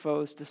because of your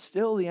foes to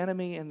still the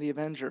enemy and the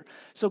avenger.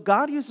 So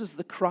God uses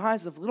the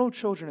cries of little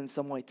children in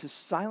some way to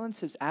silence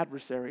his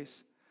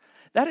adversaries.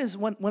 That is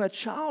when a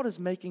child is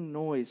making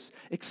noise,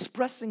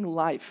 expressing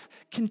life,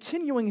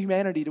 continuing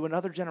humanity to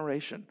another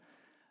generation.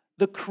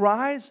 The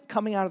cries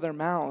coming out of their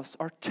mouths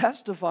are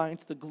testifying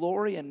to the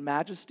glory and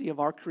majesty of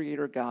our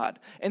Creator God.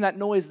 And that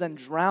noise then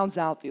drowns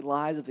out the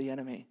lies of the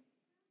enemy.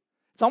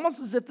 It's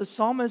almost as if the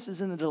psalmist is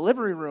in the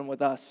delivery room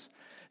with us,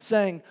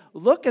 saying,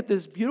 look at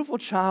this beautiful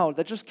child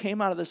that just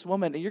came out of this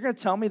woman, and you're going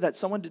to tell me that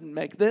someone didn't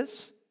make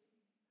this?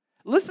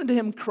 Listen to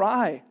him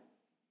cry.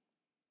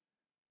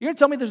 You're going to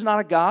tell me there's not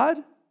a God?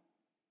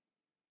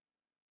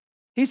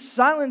 He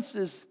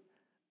silences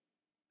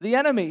the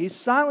enemy. He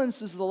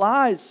silences the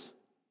lies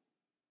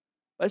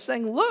by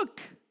saying,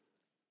 look.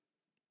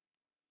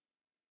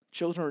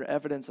 Children are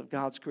evidence of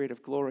God's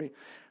creative glory.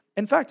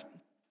 In fact,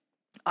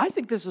 I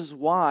think this is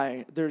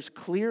why there's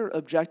clear,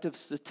 objective,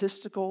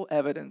 statistical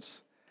evidence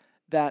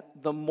that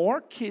the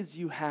more kids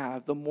you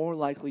have, the more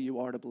likely you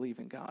are to believe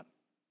in God.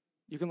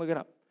 You can look it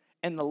up.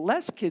 And the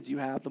less kids you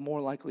have, the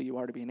more likely you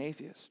are to be an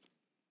atheist.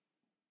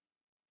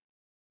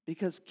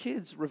 Because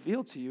kids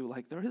reveal to you,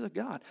 like, there is a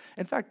God.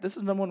 In fact, this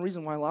is the number one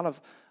reason why a lot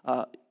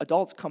of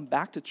adults come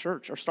back to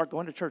church or start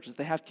going to church is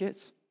they have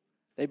kids.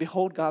 They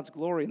behold God's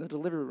glory in the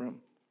delivery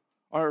room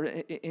or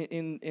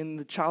in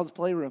the child's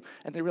playroom,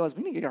 and they realize,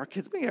 we need to get our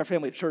kids, we need to get our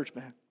family to church,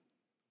 man.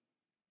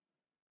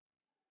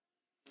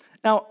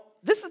 Now,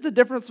 this is the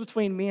difference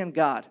between me and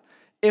God.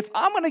 If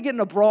I'm going to get in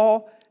a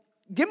brawl,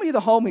 give me the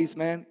homies,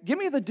 man. Give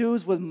me the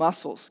dudes with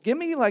muscles. Give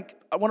me, like,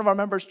 one of our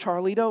members,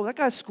 Charlito. That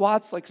guy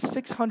squats like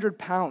 600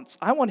 pounds.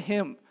 I want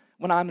him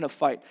when I'm in a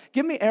fight.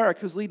 Give me Eric,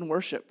 who's leading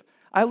worship.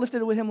 I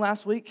lifted it with him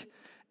last week,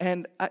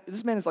 and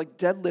this man is, like,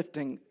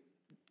 deadlifting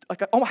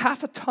like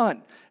half a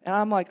ton. And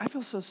I'm like, I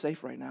feel so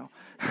safe right now.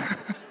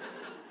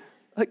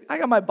 Like, I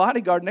got my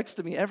bodyguard next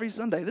to me every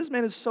Sunday. This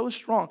man is so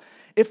strong.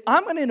 If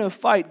I'm in a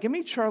fight, give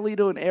me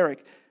Charlito and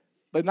Eric,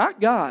 but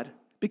not God,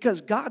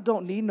 because God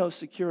don't need no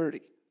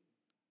security.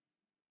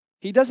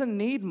 He doesn't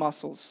need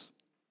muscles.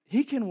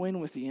 He can win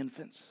with the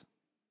infants.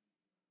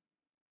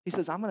 He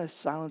says, I'm going to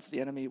silence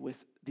the enemy with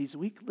these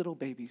weak little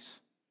babies.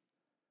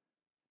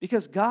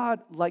 Because God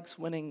likes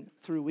winning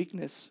through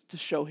weakness to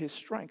show his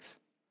strength.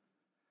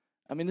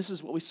 I mean, this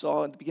is what we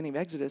saw at the beginning of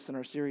Exodus in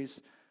our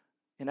series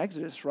in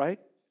Exodus, right?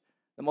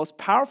 The most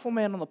powerful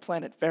man on the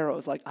planet, Pharaoh,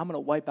 is like, I'm going to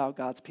wipe out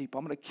God's people.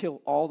 I'm going to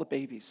kill all the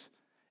babies.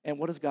 And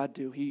what does God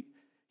do? He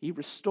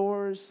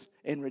restores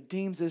and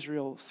redeems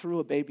Israel through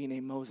a baby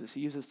named Moses. He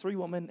uses 3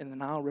 women in the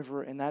Nile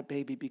River, and that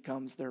baby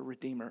becomes their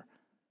redeemer.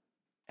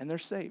 And they're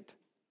saved.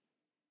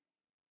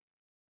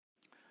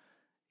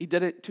 He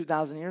did it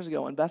 2,000 years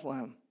ago in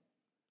Bethlehem,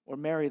 where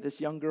Mary,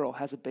 this young girl,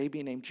 has a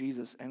baby named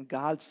Jesus, and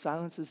God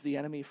silences the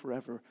enemy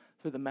forever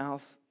through the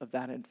mouth of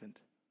that infant.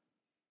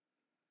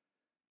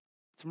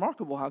 It's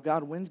remarkable how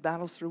God wins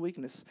battles through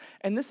weakness.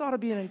 And this ought to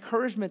be an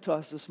encouragement to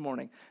us this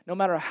morning. No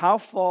matter how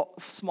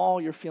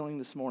small you're feeling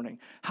this morning,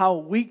 how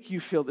weak you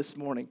feel this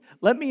morning,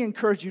 let me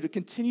encourage you to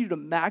continue to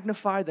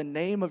magnify the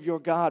name of your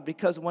God,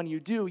 because when you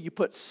do, you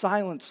put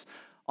silence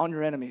on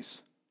your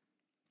enemies.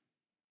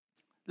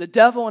 The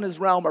devil and his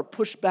realm are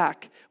pushed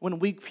back when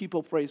weak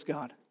people praise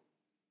God.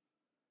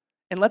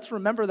 And let's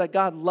remember that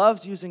God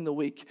loves using the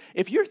weak.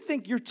 If you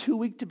think you're too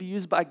weak to be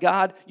used by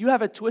God, you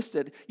have it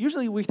twisted.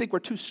 Usually we think we're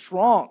too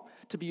strong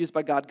to be used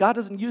by God. God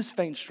doesn't use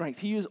feigned strength.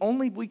 He uses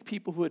only weak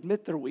people who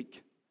admit they're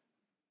weak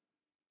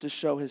to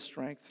show his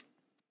strength.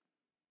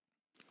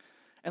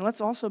 And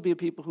let's also be a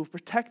people who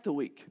protect the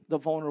weak, the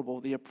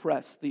vulnerable, the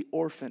oppressed, the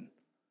orphan,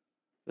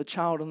 the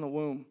child in the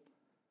womb.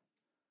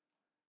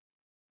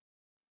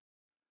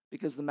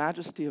 Because the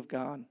majesty of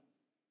God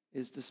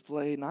is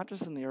displayed not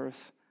just in the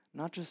earth,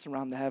 not just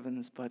around the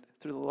heavens, but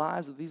through the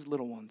lives of these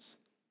little ones.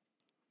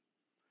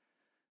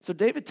 So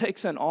David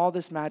takes in all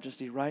this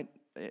majesty, right?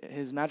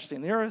 His majesty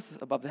in the earth,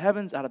 above the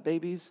heavens, out of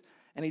babies,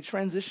 and he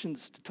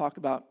transitions to talk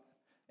about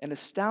an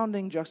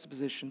astounding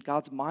juxtaposition,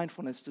 God's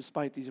mindfulness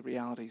despite these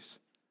realities.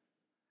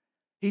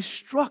 He's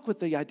struck with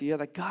the idea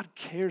that God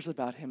cares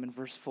about him in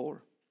verse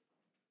 4.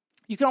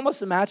 You can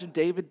almost imagine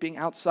David being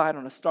outside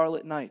on a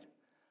starlit night,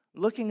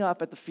 looking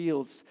up at the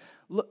fields,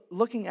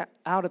 looking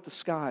out at the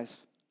skies,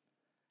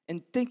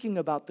 and thinking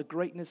about the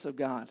greatness of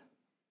God.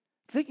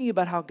 Thinking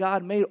about how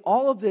God made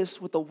all of this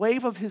with a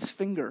wave of his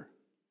finger.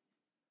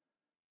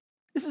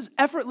 This is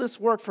effortless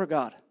work for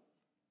God.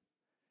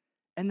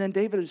 And then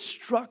David is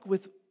struck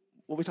with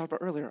what we talked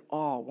about earlier,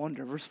 awe,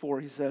 wonder. Verse 4,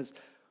 he says,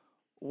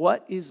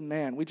 what is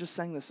man? We just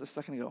sang this a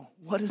second ago.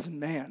 What is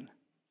man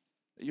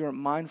that you are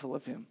mindful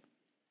of him,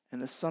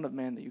 and the Son of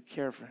Man that you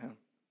care for him?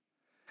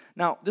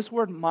 Now, this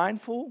word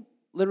mindful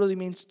literally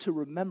means to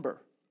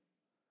remember.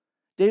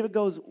 David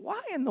goes,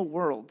 why in the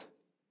world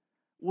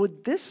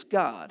would this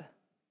God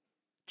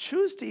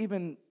choose to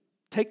even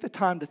take the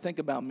time to think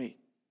about me?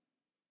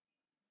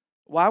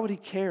 Why would he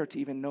care to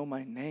even know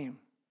my name?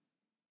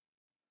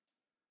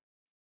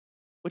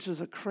 Which is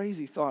a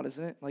crazy thought,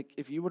 isn't it? Like,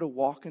 if you were to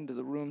walk into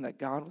the room that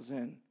God was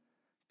in,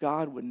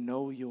 God would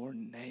know your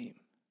name.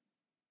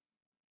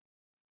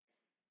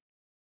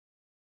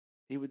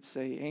 He would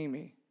say,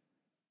 Amy,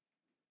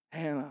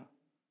 Hannah,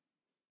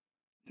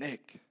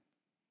 Nick,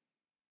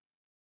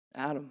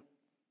 Adam.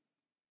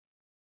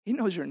 He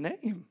knows your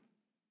name.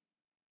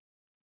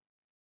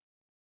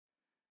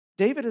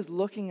 David is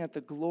looking at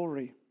the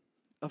glory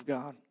of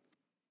God,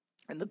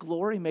 and the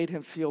glory made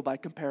him feel, by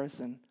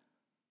comparison,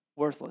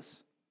 worthless.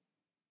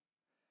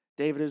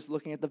 David is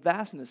looking at the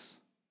vastness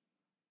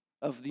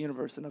of the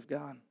universe and of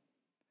God,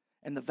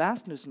 and the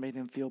vastness made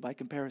him feel, by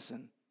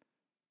comparison,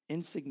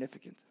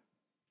 insignificant.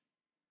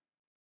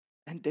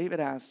 And David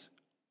asks,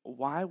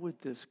 why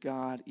would this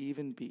God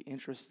even be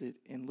interested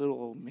in little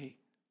old me?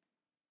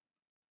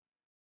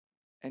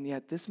 And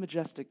yet this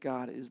majestic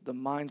God is the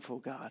mindful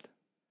God.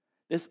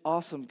 This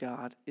awesome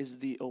God is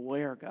the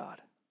aware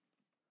God.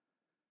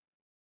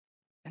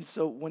 And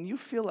so when you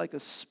feel like a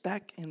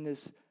speck in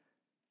this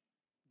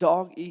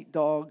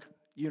dog-eat-dog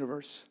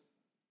universe,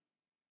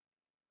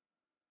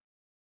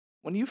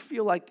 when you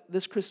feel like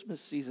this Christmas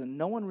season,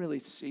 no one really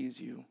sees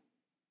you,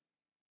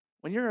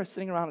 when you're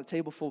sitting around a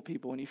table full of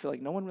people and you feel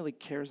like no one really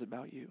cares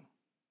about you,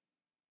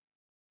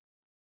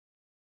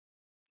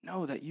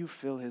 know that you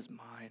fill his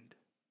mind.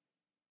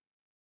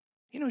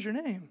 He knows your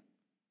name.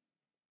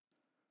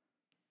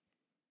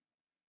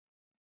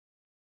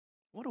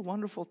 What a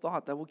wonderful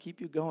thought that will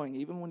keep you going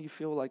even when you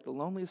feel like the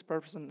loneliest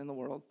person in the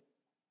world.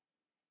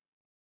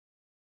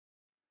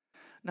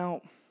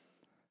 Now,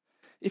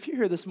 if you're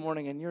here this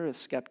morning and you're a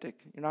skeptic,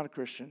 you're not a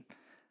Christian, I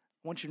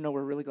want you to know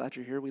we're really glad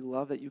you're here. We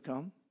love that you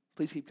come.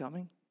 Please keep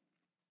coming.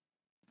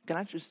 Can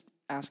I just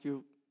ask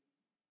you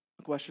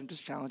a question,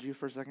 just challenge you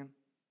for a second?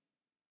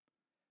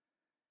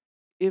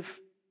 If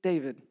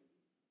David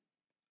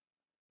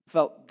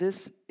felt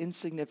this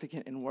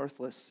insignificant and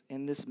worthless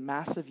in this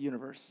massive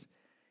universe,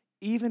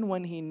 even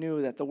when he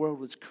knew that the world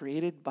was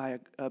created by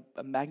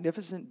a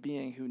magnificent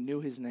being who knew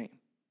his name,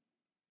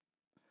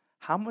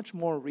 how much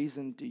more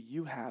reason do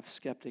you have,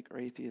 skeptic or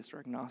atheist or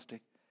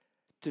agnostic,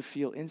 to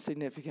feel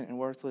insignificant and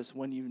worthless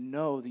when you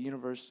know the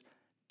universe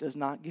does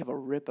not give a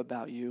rip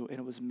about you and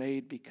it was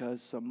made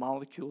because some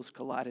molecules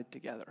collided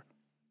together?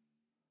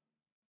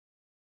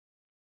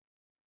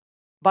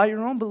 By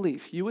your own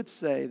belief, you would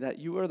say that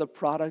you are the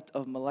product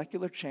of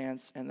molecular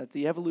chance and that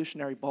the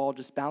evolutionary ball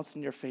just bounced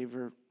in your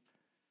favor.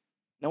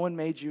 No one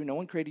made you, no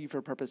one created you for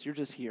a purpose, you're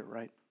just here,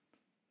 right?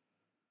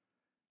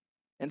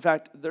 In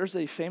fact, there's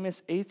a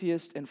famous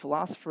atheist and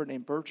philosopher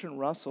named Bertrand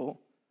Russell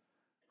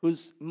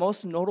whose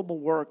most notable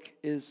work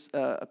is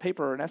a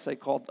paper or an essay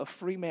called A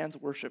Free Man's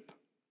Worship.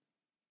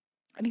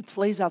 And he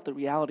plays out the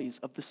realities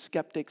of the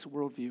skeptic's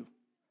worldview.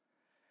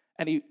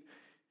 And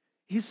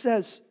he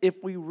says, if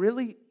we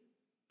really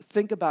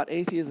think about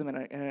atheism and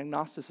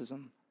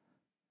agnosticism,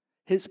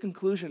 his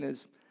conclusion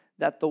is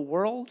that the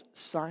world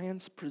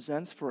science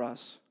presents for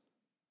us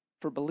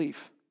for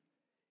belief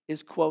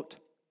is, quote,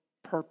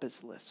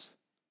 purposeless.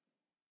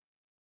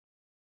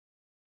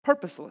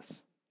 Purposeless.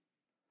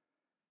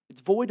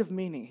 It's void of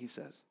meaning, he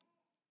says.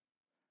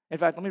 In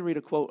fact, let me read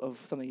a quote of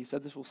something he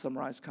said. This will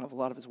summarize kind of a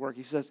lot of his work.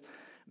 He says,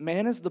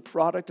 man is the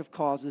product of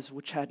causes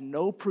which had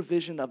no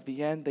provision of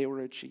the end they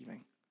were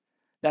achieving.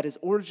 That his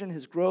origin,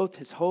 his growth,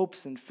 his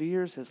hopes and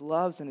fears, his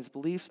loves and his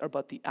beliefs are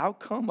but the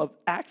outcome of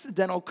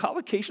accidental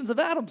collocations of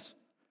atoms.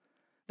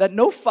 That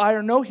no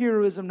fire, no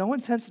heroism, no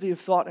intensity of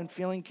thought and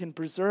feeling can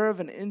preserve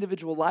an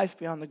individual life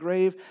beyond the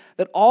grave.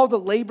 That all the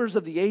labors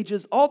of the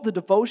ages, all the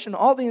devotion,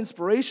 all the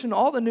inspiration,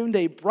 all the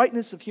noonday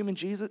brightness of human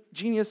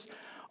genius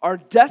are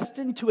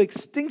destined to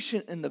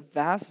extinction in the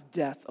vast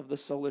death of the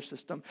solar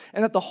system.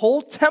 And that the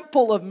whole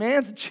temple of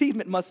man's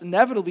achievement must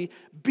inevitably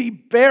be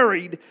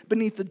buried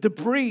beneath the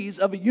debris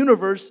of a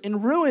universe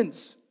in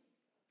ruins.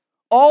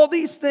 All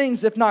these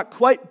things, if not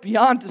quite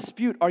beyond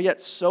dispute, are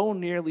yet so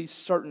nearly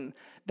certain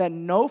that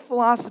no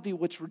philosophy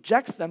which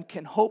rejects them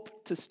can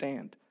hope to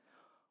stand.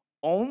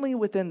 Only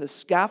within the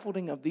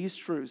scaffolding of these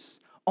truths,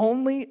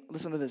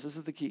 listen to this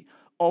is the key,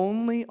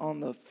 only on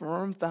the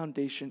firm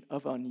foundation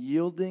of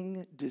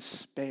unyielding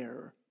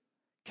despair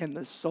can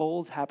the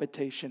soul's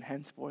habitation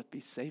henceforth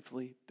be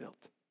safely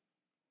built.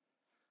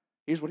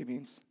 Here's what he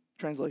means.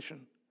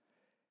 Translation.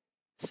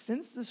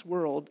 Since this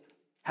world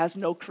has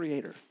no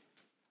creator,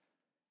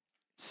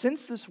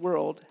 since this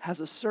world has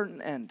a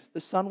certain end,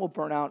 the sun will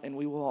burn out and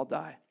we will all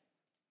die.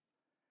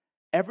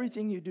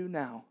 Everything you do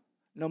now,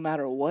 no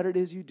matter what it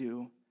is you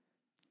do,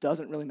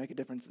 doesn't really make a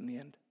difference in the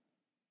end.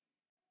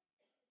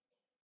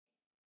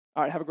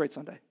 All right, have a great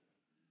Sunday.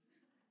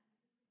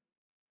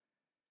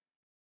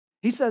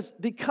 He says,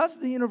 because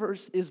the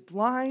universe is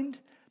blind,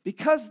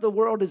 because the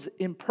world is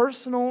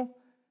impersonal,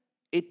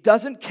 it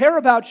doesn't care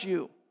about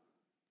you.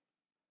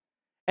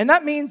 And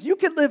that means you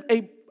could live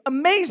an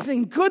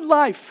amazing, good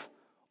life,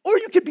 or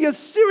you could be a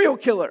serial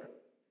killer.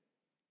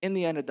 In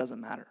the end, it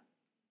doesn't matter.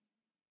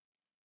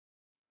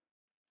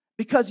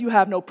 Because you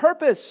have no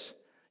purpose.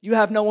 You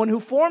have no one who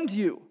formed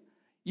you.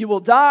 You will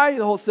die.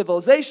 The whole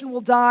civilization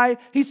will die.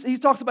 He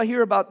talks about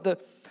here about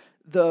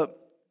the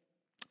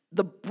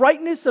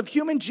brightness of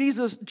human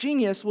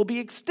genius will be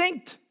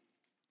extinct.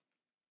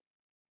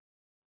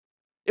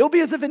 It will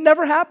be as if it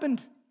never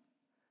happened.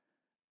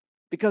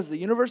 Because the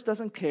universe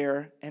doesn't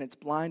care and it's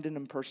blind and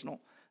impersonal.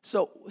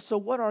 So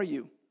what are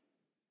you?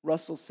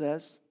 Russell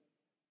says.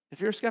 If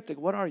you're a skeptic,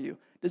 what are you?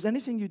 Does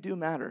anything you do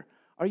matter?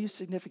 Are you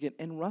significant?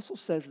 And Russell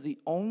says the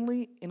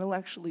only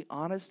intellectually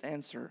honest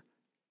answer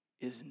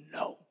is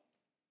no.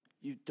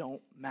 You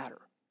don't matter.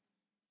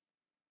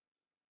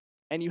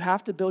 And you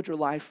have to build your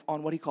life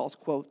on what he calls,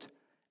 quote,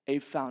 a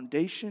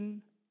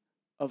foundation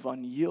of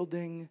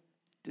unyielding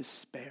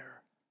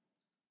despair.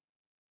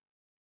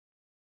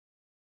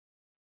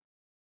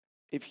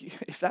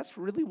 If that's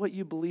really what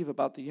you believe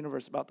about the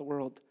universe, about the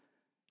world,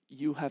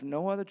 you have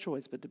no other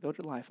choice but to build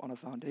your life on a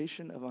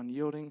foundation of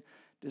unyielding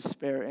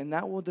despair, and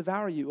that will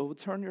devour you. It will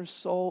turn your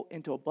soul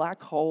into a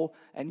black hole,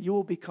 and you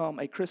will become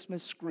a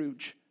Christmas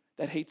Scrooge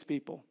that hates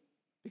people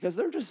because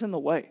they're just in the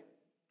way.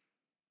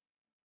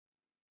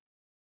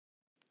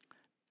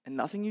 And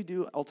nothing you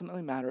do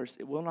ultimately matters.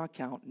 It will not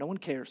count. No one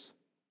cares.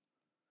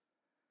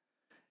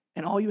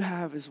 And all you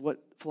have is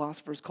what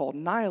philosophers call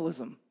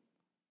nihilism,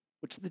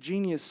 which the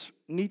genius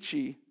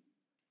Nietzsche,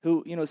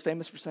 who is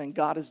famous for saying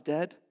God is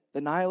dead,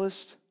 the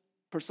nihilist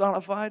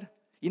personified.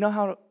 You know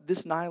how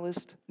this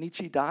nihilist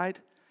Nietzsche died?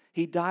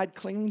 He died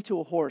clinging to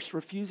a horse,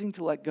 refusing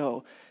to let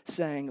go,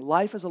 saying,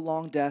 "Life is a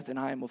long death and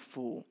I am a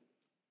fool."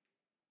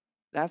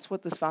 That's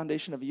what this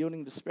foundation of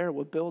yielding despair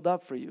will build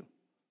up for you.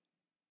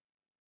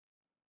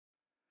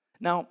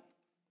 Now,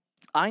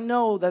 I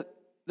know that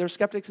there are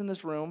skeptics in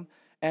this room,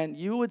 and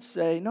you would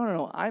say,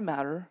 no, I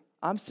matter.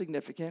 I'm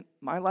significant.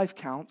 My life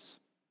counts.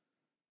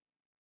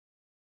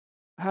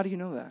 How do you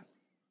know that?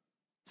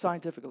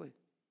 Scientifically.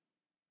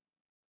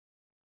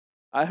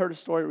 I heard a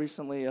story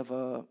recently of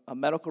a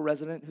medical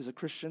resident who's a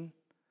Christian,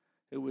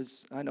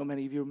 I know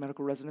many of you are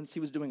medical residents.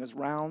 He was doing his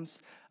rounds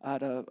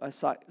at a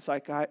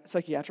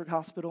psychiatric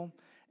hospital,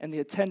 and the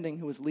attending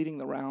who was leading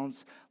the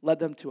rounds led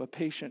them to a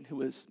patient who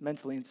was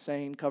mentally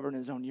insane, covered in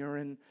his own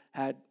urine,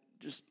 had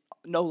just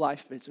no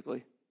life,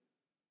 basically,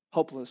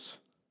 hopeless.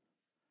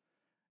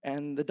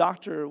 And the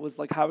doctor was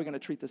like, how are we going to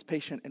treat this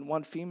patient? And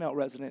one female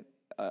resident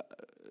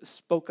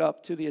spoke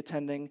up to the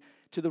attending,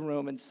 to the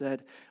room, and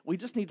said, we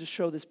just need to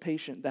show this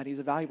patient that he's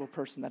a valuable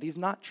person, that he's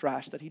not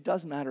trash, that he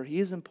does matter, he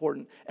is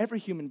important. Every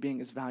human being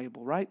is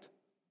valuable, right?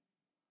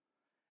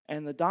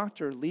 And the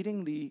doctor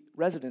leading the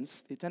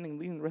residents, the attending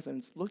leading the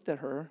residents, looked at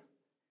her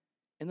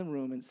in the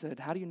room and said,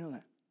 how do you know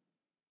that?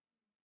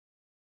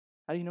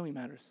 How do you know he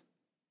matters?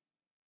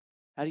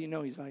 How do you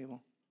know he's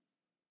valuable?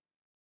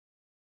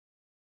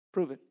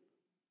 Prove it.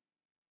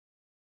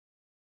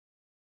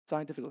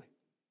 Scientifically.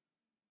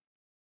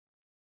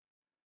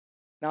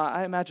 Now,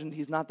 I imagine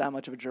he's not that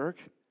much of a jerk.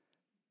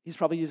 He's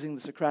probably using the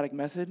Socratic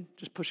method,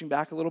 just pushing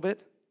back a little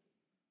bit.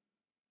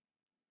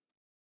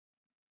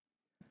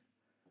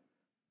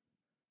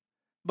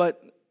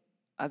 But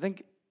I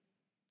think,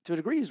 to a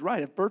degree, he's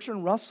right. If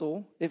Bertrand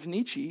Russell, if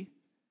Nietzsche,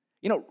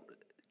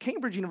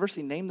 Cambridge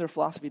University named their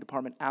philosophy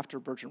department after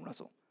Bertrand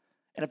Russell.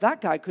 And if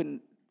that guy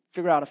couldn't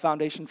figure out a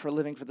foundation for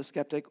living for the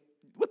skeptic,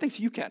 what thinks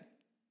you can?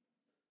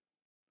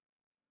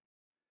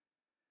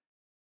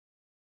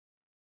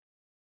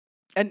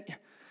 And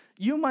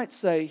you might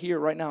say here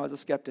right now as a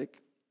skeptic,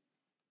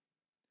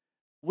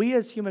 we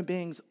as human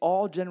beings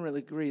all generally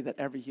agree that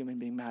every human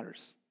being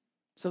matters.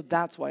 So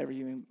that's why every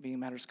human being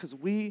matters, because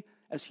we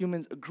as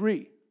humans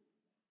agree.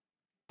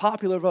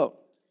 Popular vote.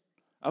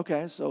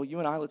 Okay, so you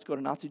and I, let's go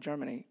to Nazi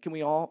Germany. Can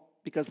we all,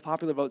 because the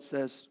popular vote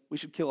says we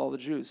should kill all the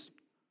Jews.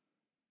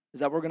 Is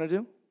that what we're going to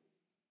do?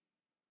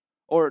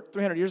 Or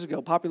 300 years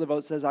ago, popular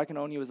vote says I can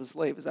own you as a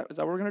slave. Is that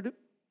what we're going to do?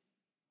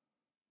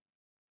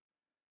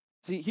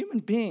 See, human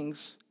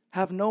beings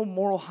have no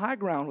moral high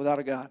ground without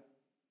a God.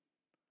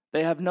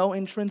 They have no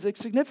intrinsic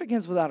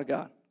significance without a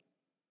God.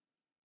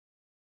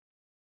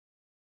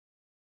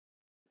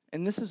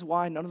 And this is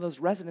why none of those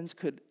residents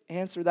could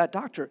answer that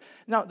doctor.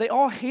 Now, they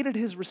all hated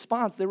his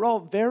response. They were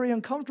all very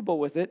uncomfortable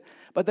with it,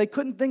 but they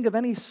couldn't think of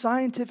any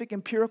scientific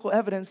empirical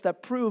evidence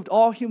that proved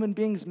all human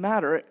beings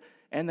matter,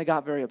 and they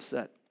got very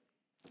upset,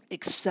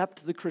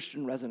 except the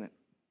Christian resident.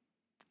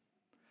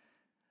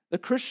 The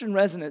Christian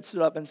resident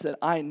stood up and said,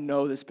 I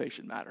know this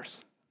patient matters.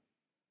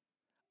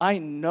 I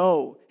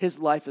know his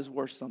life is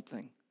worth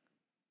something.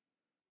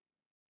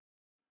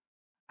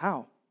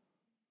 How?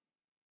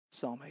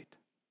 Cellmate.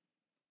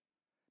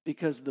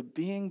 Because the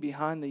being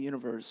behind the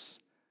universe,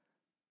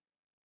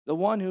 the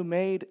one who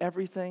made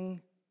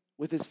everything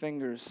with his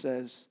fingers,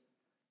 says,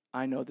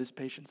 I know this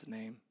patient's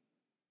name.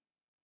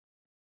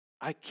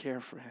 I care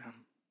for him.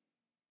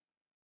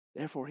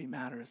 Therefore, he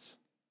matters.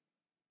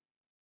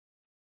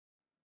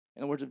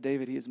 In the words of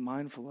David, he is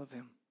mindful of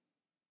him.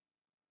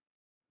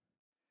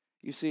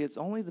 You see, it's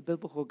only the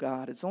biblical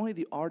God, it's only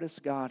the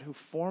artist God who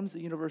forms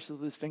the universe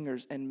with his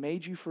fingers and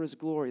made you for his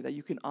glory that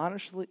you can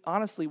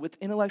honestly, with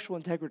intellectual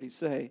integrity,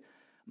 say,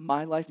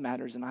 my life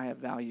matters and I have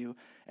value,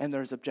 and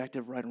there's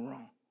objective right and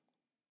wrong.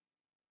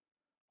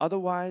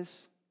 Otherwise,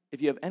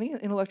 if you have any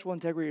intellectual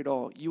integrity at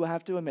all, you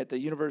have to admit the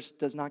universe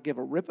does not give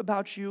a rip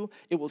about you.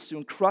 It will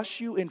soon crush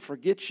you and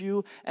forget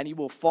you, and you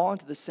will fall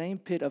into the same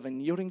pit of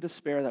unyielding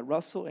despair that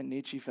Russell and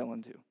Nietzsche fell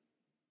into.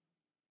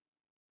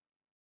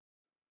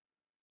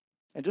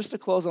 And just to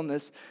close on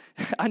this,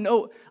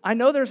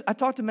 I've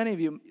talked to many of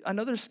you. I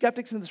know there's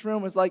skeptics in this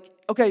room who's like,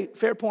 okay,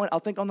 fair point, I'll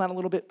think on that a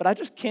little bit, but I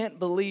just can't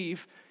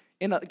believe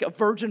in a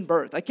virgin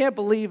birth. I can't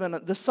believe in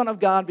the Son of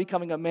God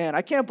becoming a man.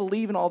 I can't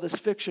believe in all this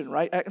fiction,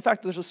 right? In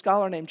fact, there's a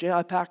scholar named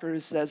J.I. Packer who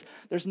says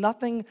there's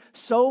nothing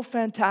so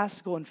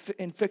fantastical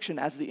in fiction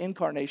as the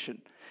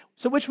incarnation.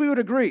 So which we would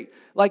agree.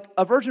 Like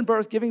a virgin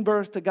birth, giving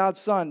birth to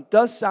God's Son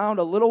does sound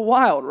a little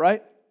wild,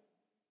 right?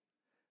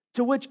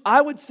 To which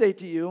I would say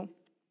to you,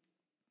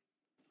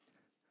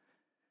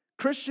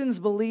 Christians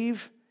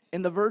believe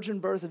in the virgin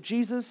birth of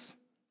Jesus.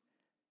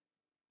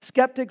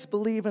 Skeptics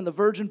believe in the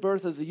virgin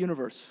birth of the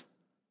universe.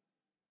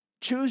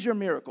 Choose your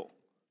miracle.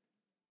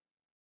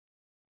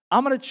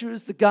 I'm going to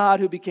choose the God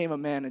who became a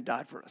man and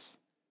died for us.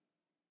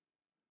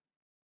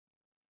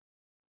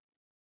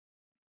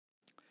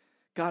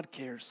 God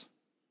cares.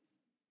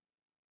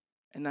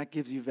 And that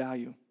gives you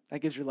value. That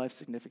gives your life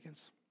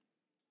significance.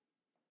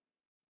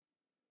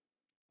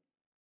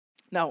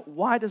 Now,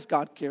 why does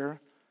God care?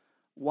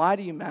 Why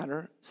do you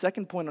matter?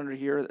 Second point under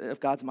here of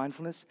God's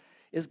mindfulness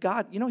is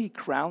God, He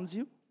crowns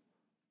you.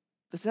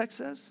 The text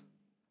says,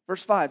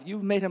 verse 5,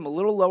 you've made him a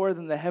little lower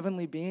than the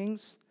heavenly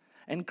beings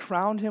and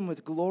crowned him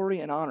with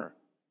glory and honor.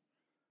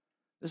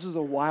 This is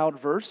a wild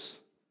verse.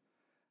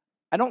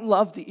 I don't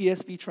love the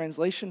ESV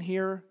translation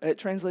here. It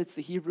translates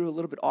the Hebrew a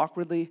little bit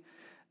awkwardly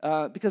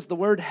because the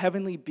word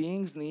heavenly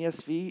beings in the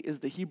ESV is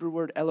the Hebrew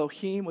word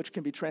Elohim, which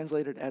can be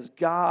translated as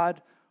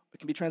God. It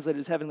can be translated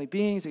as heavenly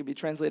beings. It can be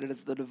translated as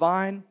the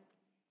divine.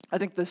 I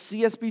think the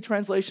CSB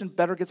translation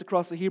better gets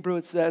across the Hebrew.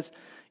 It says,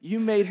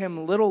 you made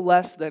him little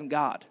less than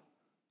God.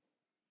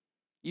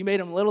 You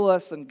made him little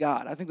less than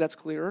God. I think that's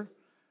clearer.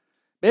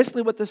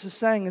 Basically, what this is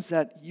saying is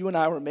that you and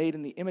I were made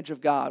in the image of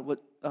God, what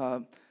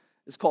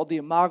is called the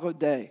Imago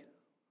Dei.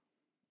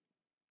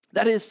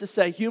 That is to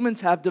say,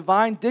 humans have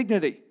divine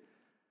dignity,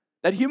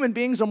 that human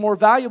beings are more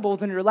valuable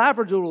than your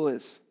Labradoodle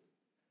is.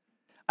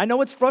 I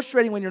know it's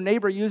frustrating when your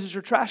neighbor uses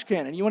your trash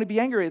can and you want to be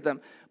angry at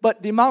them,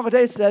 but the Imago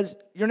Dei says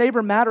your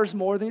neighbor matters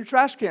more than your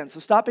trash can, so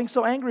stop being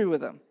so angry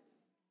with them.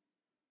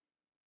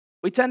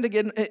 We tend to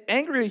get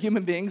angry at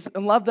human beings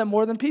and love them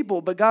more than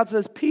people, but God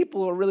says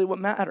people are really what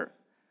matter.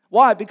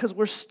 Why? Because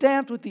we're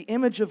stamped with the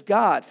image of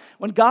God.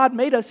 When God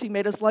made us, He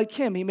made us like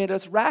Him. He made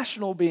us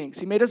rational beings.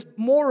 He made us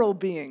moral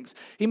beings.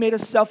 He made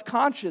us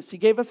self-conscious. He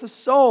gave us a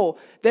soul.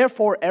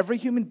 Therefore, every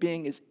human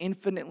being is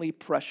infinitely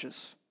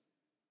precious.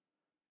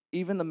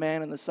 Even the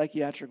man in the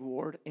psychiatric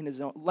ward,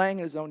 laying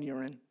in his own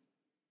urine.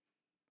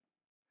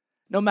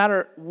 No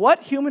matter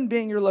what human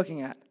being you're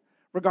looking at,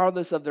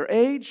 regardless of their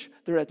age,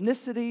 their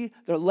ethnicity,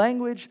 their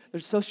language, their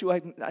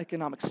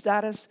socioeconomic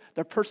status,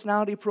 their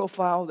personality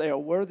profile, they are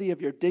worthy of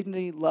your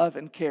dignity, love,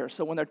 and care.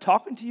 So when they're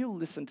talking to you,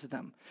 listen to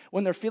them.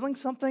 When they're feeling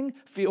something,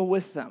 feel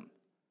with them.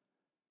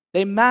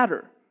 They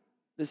matter,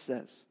 this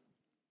says.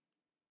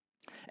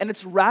 And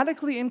it's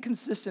radically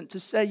inconsistent to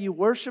say you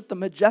worship the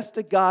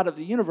majestic God of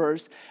the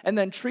universe and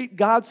then treat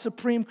God's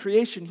supreme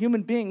creation,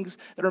 human beings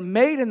that are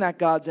made in that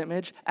God's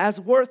image, as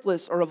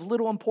worthless or of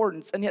little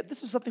importance. And yet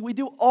this is something we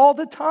do all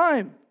the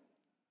time.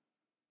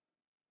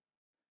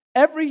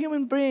 Every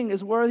human being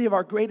is worthy of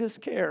our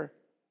greatest care,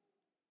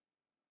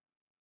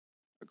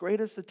 our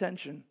greatest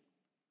attention.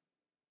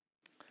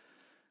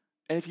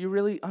 And if you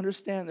really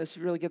understand this,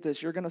 you really get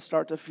this, you're going to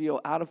start to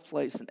feel out of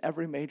place in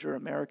every major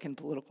American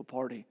political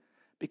party.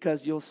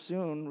 Because you'll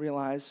soon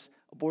realize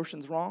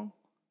abortion's wrong,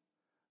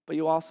 but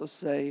you'll also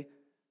say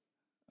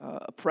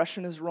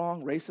oppression is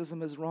wrong,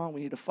 racism is wrong,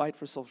 we need to fight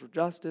for social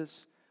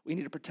justice, we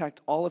need to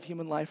protect all of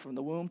human life from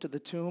the womb to the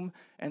tomb,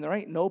 and there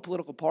ain't no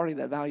political party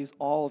that values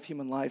all of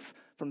human life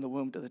from the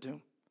womb to the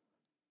tomb.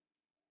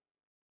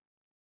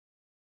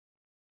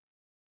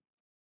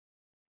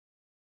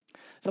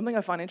 Something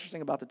I find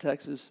interesting about the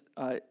text is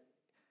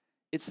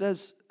it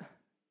says,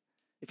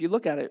 if you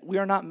look at it, we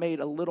are not made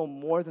a little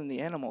more than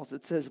the animals.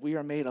 It says we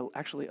are made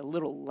actually a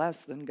little less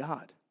than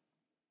God.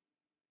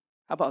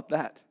 How about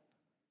that?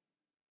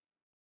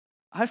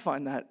 I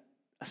find that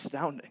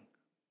astounding.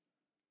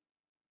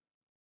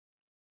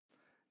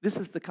 This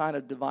is the kind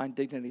of divine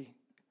dignity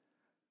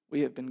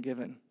we have been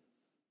given.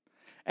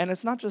 And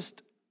it's not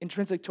just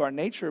intrinsic to our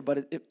nature,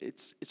 but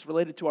it's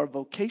related to our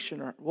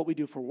vocation or what we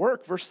do for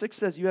work. Verse 6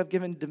 says, you have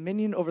given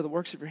dominion over the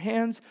works of your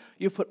hands.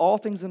 You have put all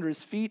things under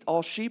his feet,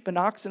 all sheep and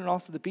oxen, and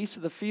also the beasts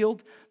of the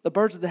field, the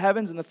birds of the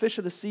heavens, and the fish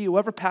of the sea,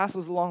 whoever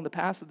passes along the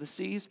paths of the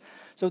seas.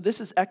 So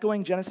this is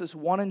echoing Genesis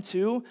 1 and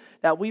 2,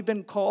 that we've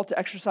been called to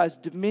exercise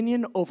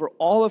dominion over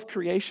all of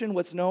creation,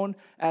 what's known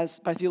as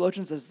by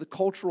theologians as the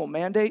cultural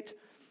mandate,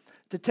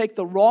 to take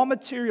the raw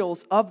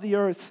materials of the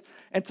earth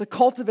and to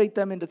cultivate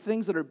them into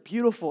things that are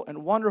beautiful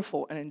and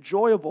wonderful and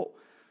enjoyable.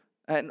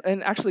 And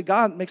actually,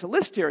 God makes a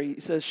list here. He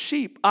says,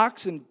 sheep,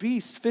 oxen,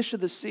 beasts, fish of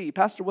the sea.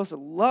 Pastor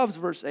Wilson loves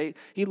verse 8.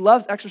 He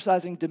loves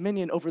exercising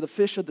dominion over the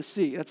fish of the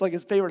sea. That's like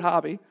his favorite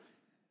hobby.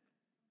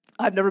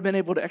 I've never been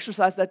able to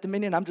exercise that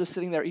dominion. I'm just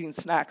sitting there eating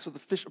snacks with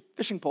a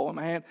fishing pole in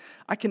my hand.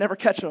 I can never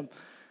catch them.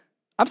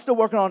 I'm still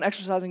working on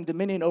exercising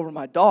dominion over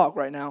my dog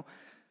right now.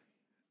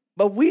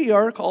 But we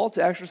are called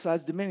to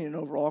exercise dominion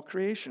over all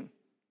creation,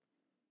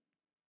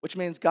 which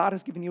means God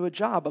has given you a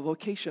job, a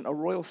vocation, a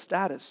royal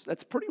status.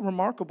 That's pretty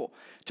remarkable,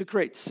 to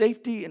create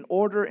safety and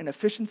order and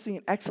efficiency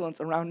and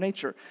excellence around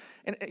nature.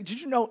 And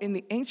did you know in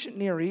the ancient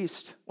Near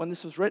East, when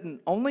this was written,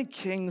 only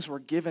kings were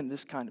given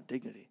this kind of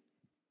dignity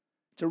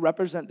to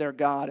represent their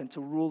God and to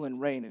rule and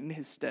reign in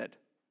his stead.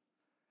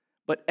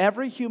 But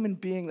every human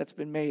being that's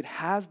been made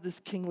has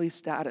this kingly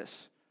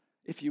status,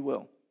 if you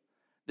will,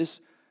 this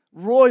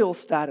royal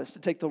status to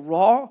take the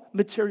raw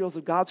materials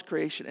of God's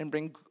creation and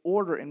bring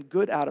order and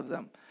good out of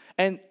them.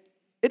 And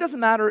It doesn't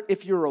matter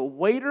if you're a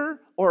waiter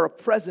or a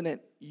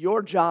president,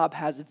 your job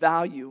has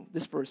value,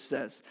 this verse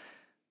says.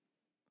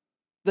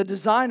 The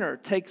designer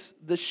takes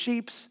the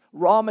sheep's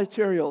raw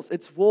materials,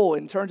 its wool,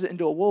 and turns it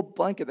into a wool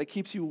blanket that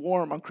keeps you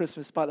warm on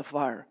Christmas by the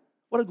fire.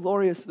 What a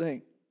glorious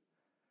thing.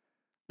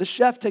 The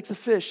chef takes a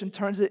fish and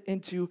turns it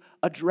into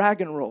a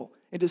dragon roll,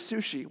 into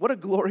sushi. What a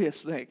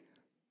glorious thing.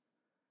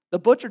 The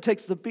butcher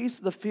takes the beast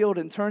of the field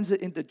and turns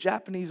it into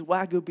Japanese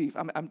Wagyu beef.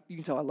 You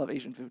can tell I love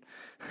Asian food.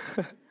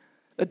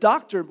 The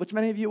doctor, which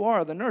many of you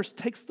are, the nurse,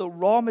 takes the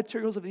raw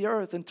materials of the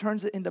earth and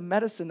turns it into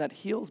medicine that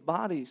heals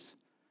bodies.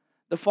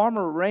 The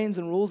farmer reigns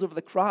and rules over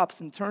the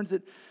crops and turns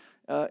it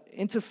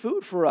into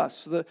food for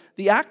us.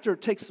 The actor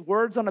takes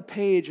words on a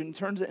page and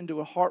turns it into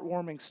a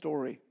heartwarming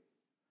story.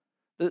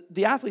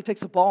 The athlete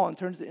takes a ball and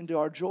turns it into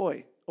our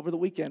joy over the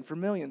weekend for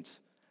millions.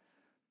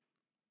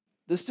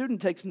 The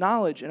student takes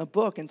knowledge in a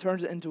book and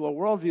turns it into a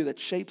worldview that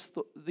shapes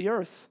the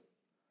earth.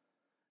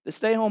 The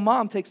stay-at-home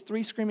mom takes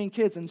 3 screaming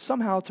kids and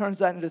somehow turns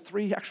that into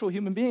 3 actual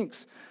human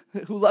beings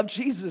who love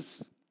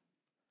Jesus.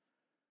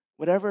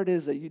 Whatever it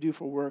is that you do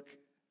for work,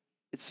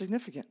 it's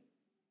significant.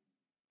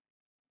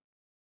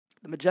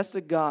 The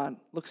majestic God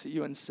looks at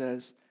you and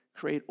says,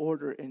 create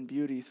order and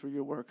beauty through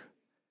your work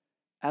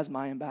as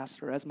my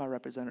ambassador, as my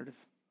representative.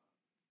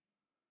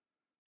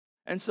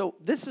 And so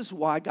this is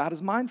why God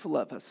is mindful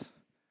of us.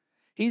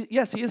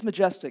 Yes, he is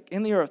majestic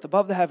in the earth,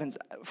 above the heavens,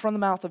 from the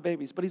mouth of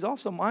babies, but he's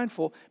also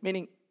mindful,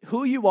 meaning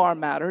who you are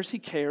matters. He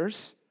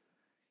cares.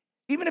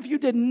 Even if you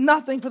did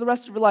nothing for the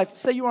rest of your life,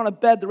 say you were on a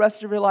bed the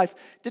rest of your life,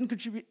 didn't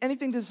contribute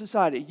anything to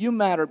society, you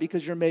matter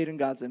because you're made in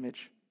God's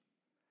image.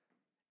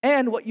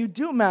 And what you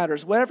do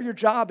matters. Whatever your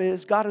job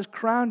is, God has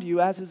crowned you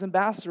as his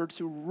ambassador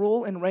to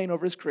rule and reign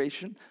over his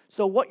creation.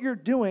 So what you're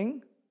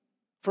doing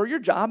for your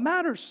job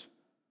matters.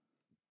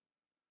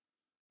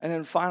 And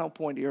then final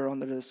point here on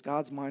this,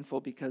 God's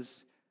mindful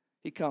because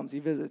he comes, he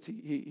visits,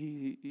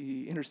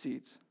 he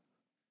intercedes.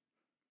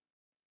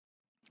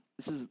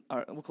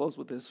 We'll close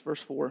with this,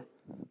 verse 4.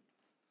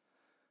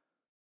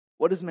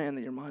 What is man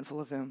that you're mindful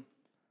of him,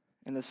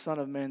 and the Son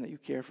of Man that you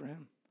care for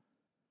him?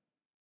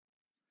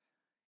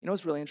 You know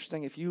what's really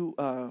interesting? If you,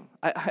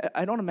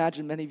 I don't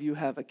imagine many of you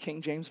have a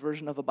King James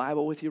version of a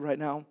Bible with you right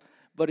now,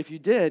 but if you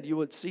did, you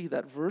would see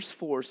that verse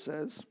 4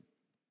 says,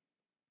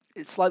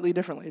 it's slightly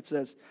differently. It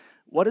says,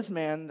 what is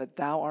man that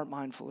thou art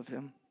mindful of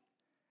him?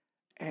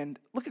 And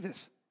look at this,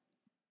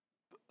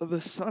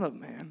 the Son of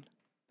Man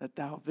that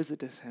thou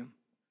visitest him.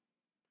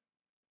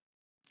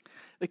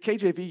 The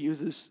KJV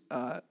uses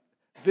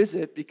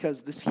visit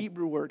because this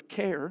Hebrew word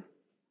care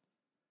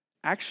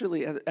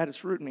actually at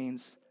its root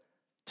means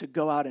to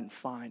go out and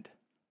find.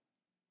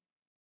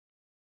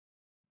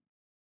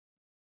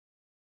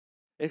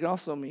 It can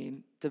also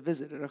mean to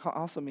visit. It can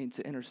also mean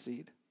to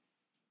intercede.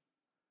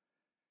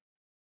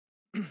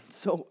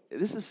 So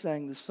this is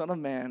saying the Son of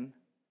Man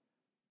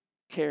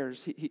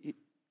cares.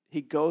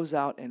 He goes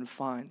out and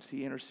finds.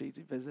 He intercedes.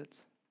 He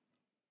visits.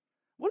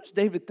 What is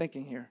David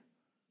thinking here?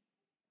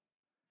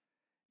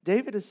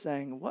 David is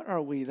saying, what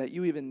are we that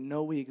you even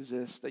know we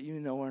exist, that you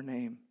know our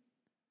name,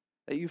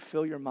 that you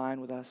fill your mind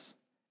with us,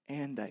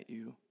 and that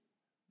you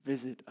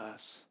visit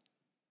us?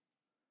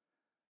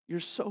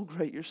 You're so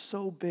great, you're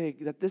so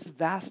big, that this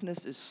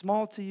vastness is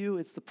small to you.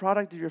 It's the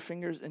product of your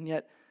fingers, and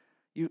yet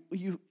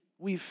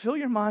we fill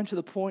your mind to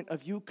the point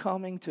of you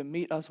coming to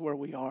meet us where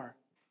we are.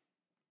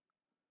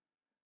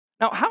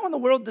 Now, how in the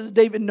world does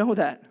David know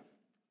that?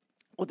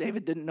 Well,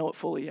 David didn't know it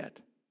fully yet.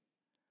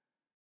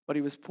 But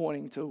he was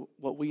pointing to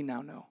what we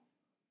now know.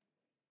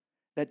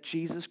 That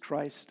Jesus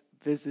Christ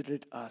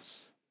visited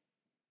us.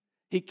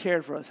 He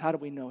cared for us. How do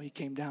we know? He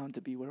came down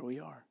to be where we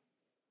are.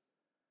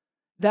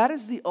 That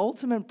is the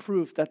ultimate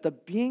proof that the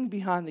being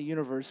behind the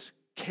universe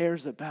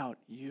cares about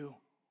you.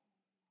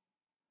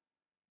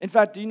 In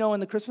fact, do you know in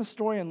the Christmas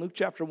story in Luke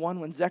chapter 1,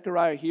 when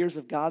Zechariah hears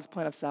of God's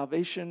plan of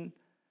salvation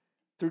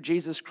through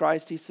Jesus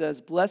Christ, he says,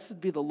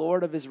 blessed be the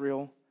Lord of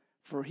Israel,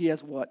 for he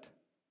has what?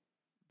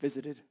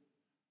 Visited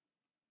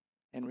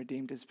and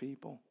redeemed his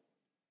people.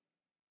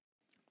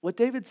 What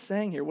David's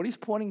saying here, what he's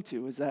pointing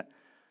to is that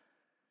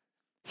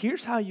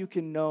here's how you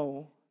can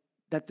know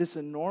that this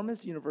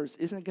enormous universe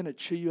isn't going to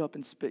chew you up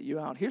and spit you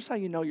out. Here's how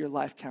you know your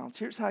life counts.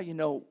 Here's how you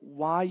know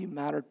why you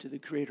matter to the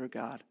Creator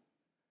God.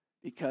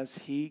 Because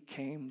he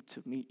came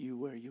to meet you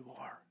where you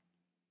are.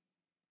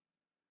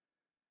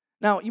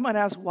 Now, you might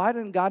ask, why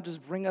didn't God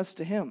just bring us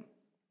to him?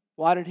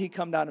 Why did he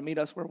come down to meet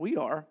us where we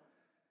are?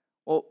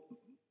 Well,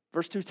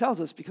 verse 2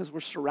 tells us because we're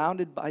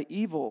surrounded by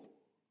evil.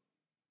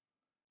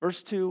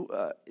 Verse 2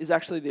 is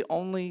actually the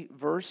only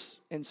verse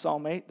in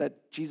Psalm 8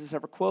 that Jesus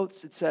ever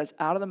quotes. It says,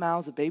 out of the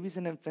mouths of babies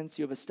and infants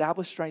you have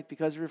established strength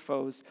because of your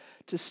foes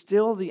to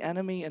still the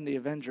enemy and the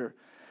avenger.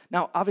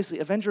 Now, obviously,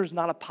 avenger is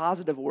not a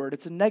positive word.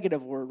 It's a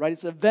negative word, right?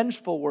 It's a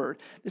vengeful word.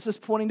 This is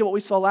pointing to what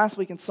we saw last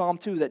week in Psalm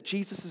 2, that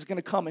Jesus is going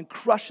to come and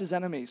crush his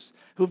enemies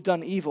who've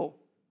done evil.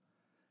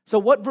 So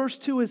what verse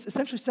 2 is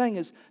essentially saying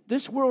is,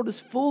 this world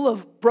is full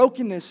of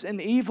brokenness and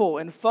evil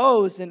and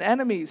foes and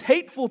enemies,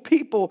 hateful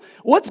people.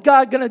 What's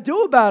God going to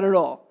do about it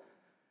all?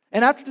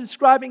 And after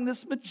describing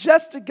this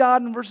majestic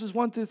God in verses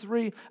 1 through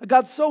 3, a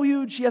God so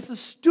huge he has to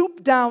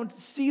stoop down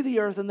to see the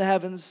earth and the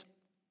heavens,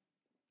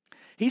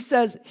 he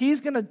says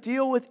he's going to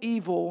deal with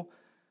evil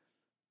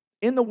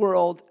in the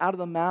world out of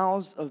the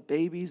mouths of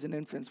babies and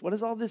infants. What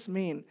does all this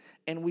mean?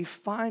 And we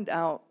find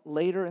out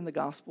later in the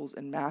Gospels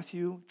in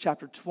Matthew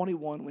chapter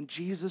 21 when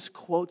Jesus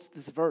quotes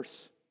this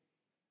verse.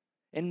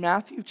 In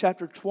Matthew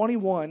chapter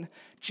 21,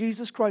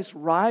 Jesus Christ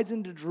rides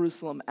into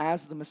Jerusalem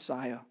as the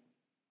Messiah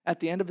at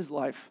the end of his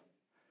life.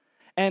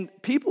 And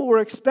people were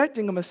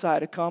expecting a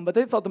Messiah to come, but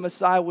they thought the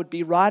Messiah would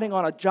be riding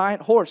on a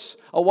giant horse,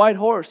 a white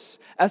horse,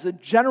 as a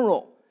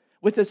general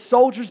with his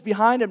soldiers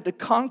behind him to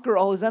conquer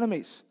all his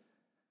enemies.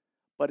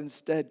 But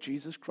instead,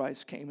 Jesus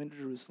Christ came into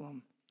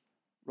Jerusalem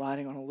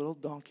riding on a little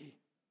donkey.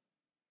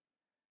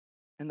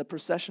 And the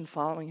procession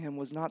following him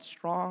was not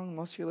strong,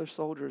 muscular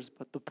soldiers,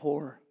 but the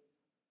poor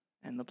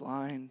and the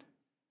blind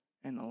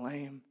and the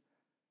lame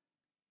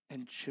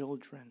and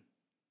children.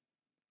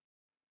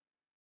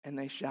 And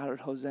they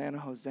shouted, "Hosanna,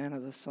 Hosanna,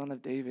 the Son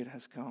of David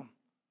has come."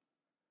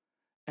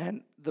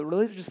 And the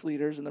religious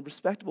leaders and the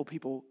respectable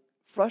people,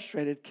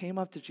 frustrated, came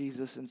up to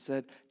Jesus and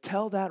said,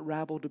 "Tell that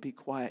rabble to be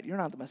quiet. You're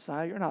not the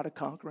Messiah. You're not a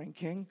conquering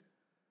king.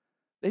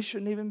 They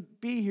shouldn't even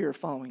be here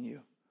following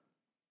you."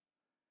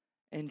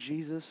 And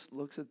Jesus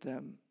looks at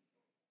them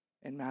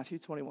in Matthew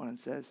 21 and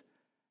says,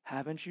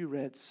 "Haven't you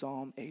read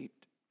Psalm 8,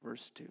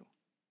 verse 2?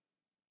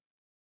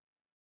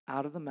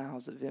 Out of the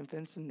mouths of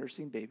infants and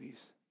nursing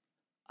babies,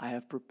 I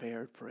have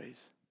prepared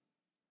praise."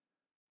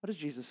 What is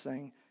Jesus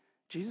saying?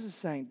 Jesus is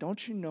saying,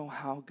 don't you know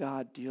how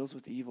God deals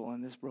with evil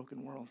in this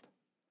broken world?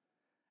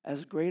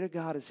 As great a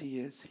God as he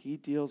is, he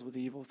deals with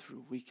evil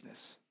through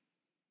weakness,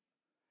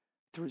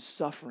 through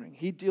suffering.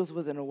 He deals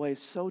with it in a way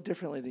so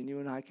differently than you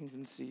and I can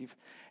conceive.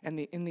 And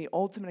in the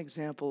ultimate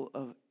example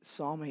of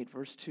Psalm 8,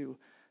 verse 2,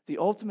 the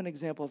ultimate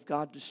example of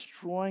God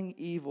destroying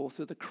evil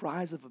through the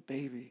cries of a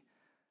baby,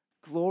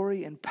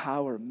 glory and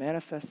power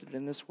manifested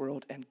in this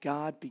world, and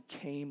God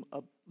became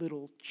a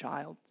little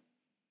child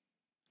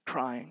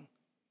crying.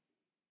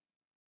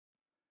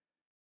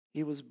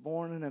 He was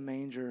born in a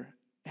manger,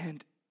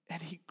 and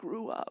he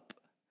grew up.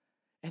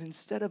 And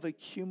instead of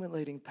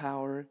accumulating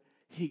power,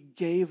 he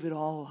gave it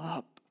all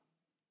up.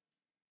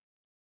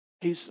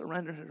 He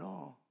surrendered it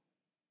all.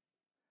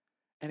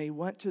 And he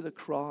went to the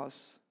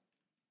cross.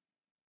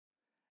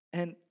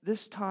 And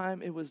this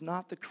time, it was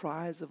not the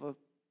cries of a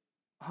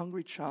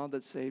hungry child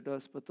that saved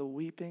us, but the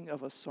weeping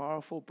of a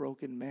sorrowful,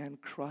 broken man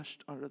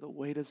crushed under the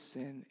weight of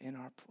sin in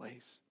our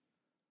place.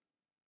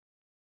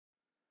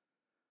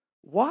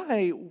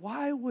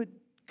 Why would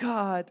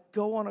God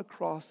go on a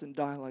cross and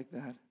die like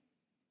that?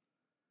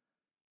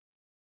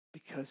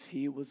 Because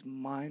he was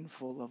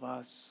mindful of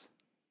us.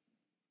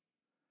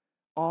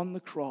 On the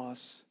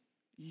cross,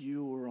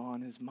 you were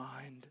on his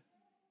mind.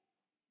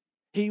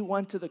 He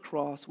went to the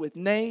cross with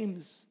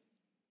names.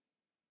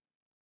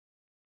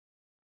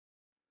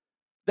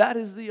 That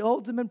is the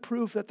ultimate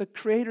proof that the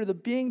Creator, the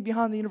being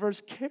behind the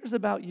universe, cares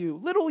about you.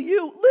 Little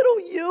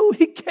you.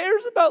 He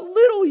cares about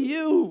little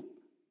you.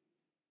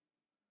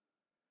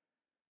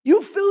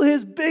 You fill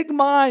his big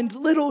mind,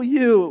 little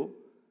you.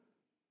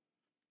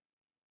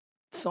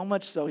 So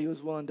much so, he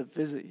was willing to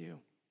visit you,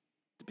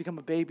 to become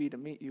a baby, to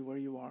meet you where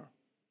you are,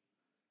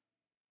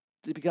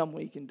 to become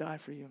weak and die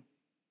for you.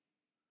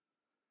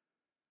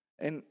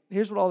 And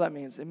here's what all that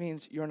means. It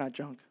means you're not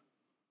junk.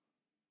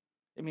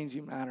 It means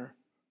you matter.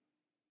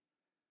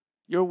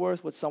 You're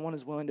worth what someone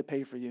is willing to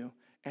pay for you.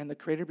 And the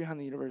Creator behind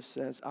the universe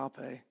says, I'll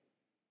pay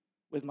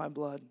with my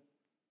blood.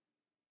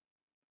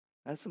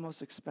 That's the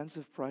most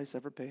expensive price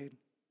ever paid.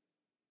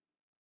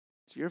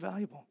 So you're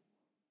valuable.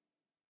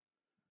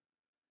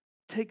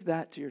 Take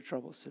that to your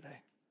troubles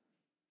today.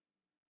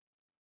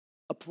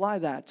 Apply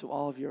that to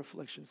all of your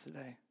afflictions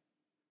today.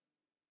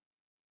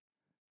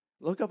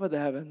 Look up at the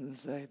heavens and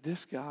say,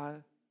 this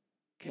God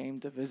came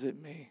to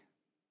visit me.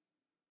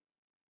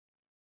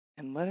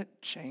 And let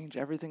it change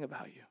everything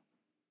about you.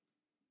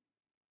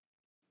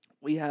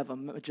 We have a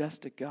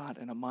majestic God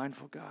and a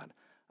mindful God,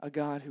 a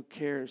God who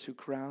cares, who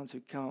crowns,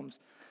 who comes.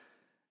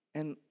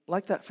 And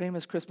like that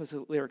famous Christmas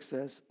lyric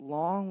says,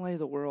 long lay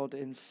the world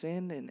in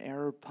sin and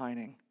error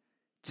pining,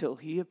 till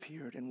he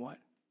appeared and what?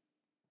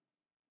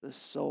 The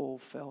soul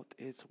felt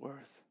its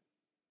worth.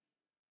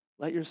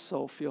 Let your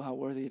soul feel how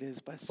worthy it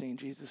is by seeing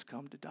Jesus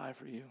come to die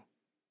for you.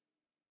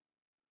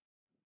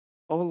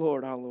 Oh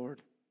Lord, our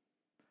Lord,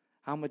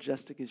 how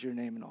majestic is your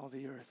name in all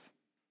the earth.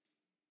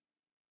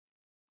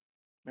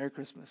 Merry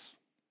Christmas.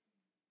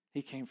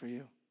 He came for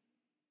you.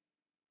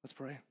 Let's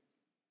pray.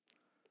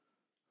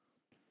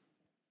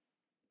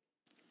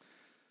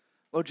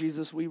 Lord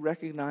Jesus, we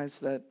recognize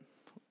that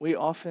we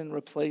often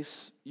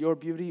replace your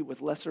beauty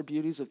with lesser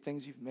beauties of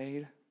things you've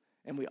made,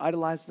 and we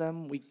idolize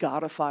them, we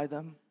godify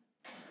them.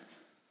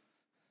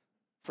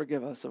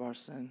 Forgive us of our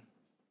sin.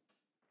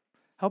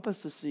 Help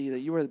us to see that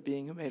you are the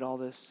being who made all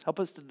this. Help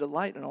us to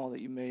delight in all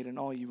that you made and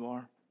all you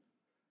are.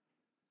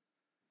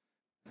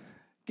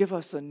 Give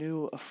us a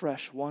new, a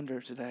fresh wonder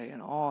today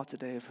and awe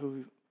today of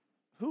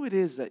who it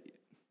is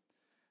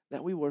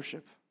that we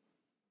worship.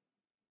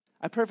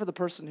 I pray for the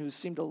person who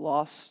seemed to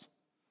lost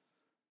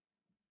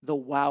the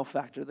wow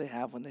factor they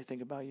have when they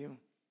think about you.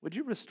 Would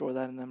you restore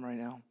that in them right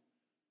now?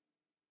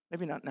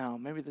 Maybe not now,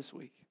 maybe this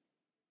week.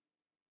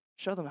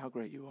 Show them how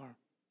great you are.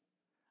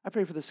 I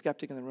pray for the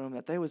skeptic in the room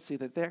that they would see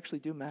that they actually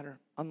do matter,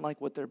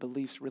 unlike what their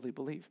beliefs really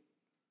believe.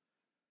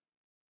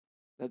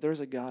 That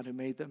there's a God who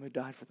made them, who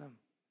died for them.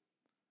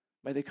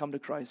 May they come to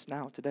Christ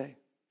now, today.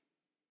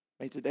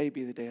 May today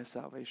be the day of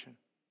salvation.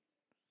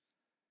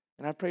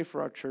 And I pray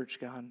for our church,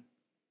 God.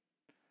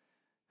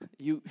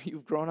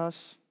 You've grown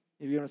us.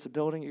 You've given us a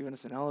building. You've given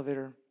us an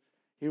elevator.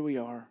 Here we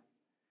are.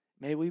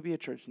 May we be a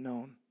church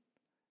known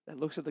that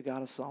looks at the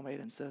God of Psalm 8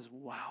 and says,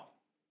 wow,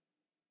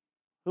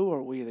 who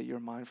are we that you're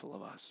mindful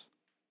of us?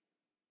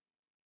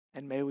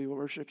 And may we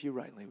worship you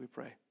rightly, we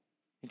pray.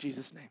 In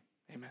Jesus' name,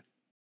 amen.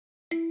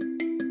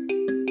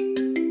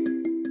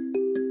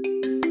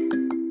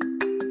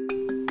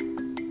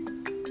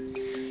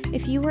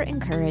 If you were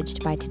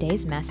encouraged by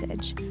today's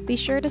message, be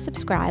sure to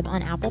subscribe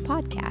on Apple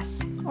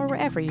Podcasts or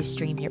wherever you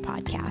stream your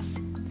podcasts.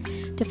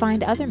 To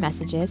find other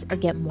messages or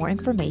get more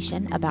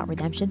information about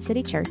Redemption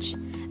City Church,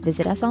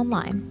 visit us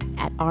online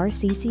at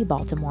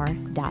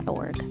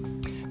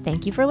rccbaltimore.org.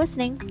 Thank you for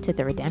listening to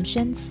the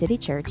Redemption City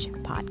Church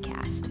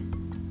podcast.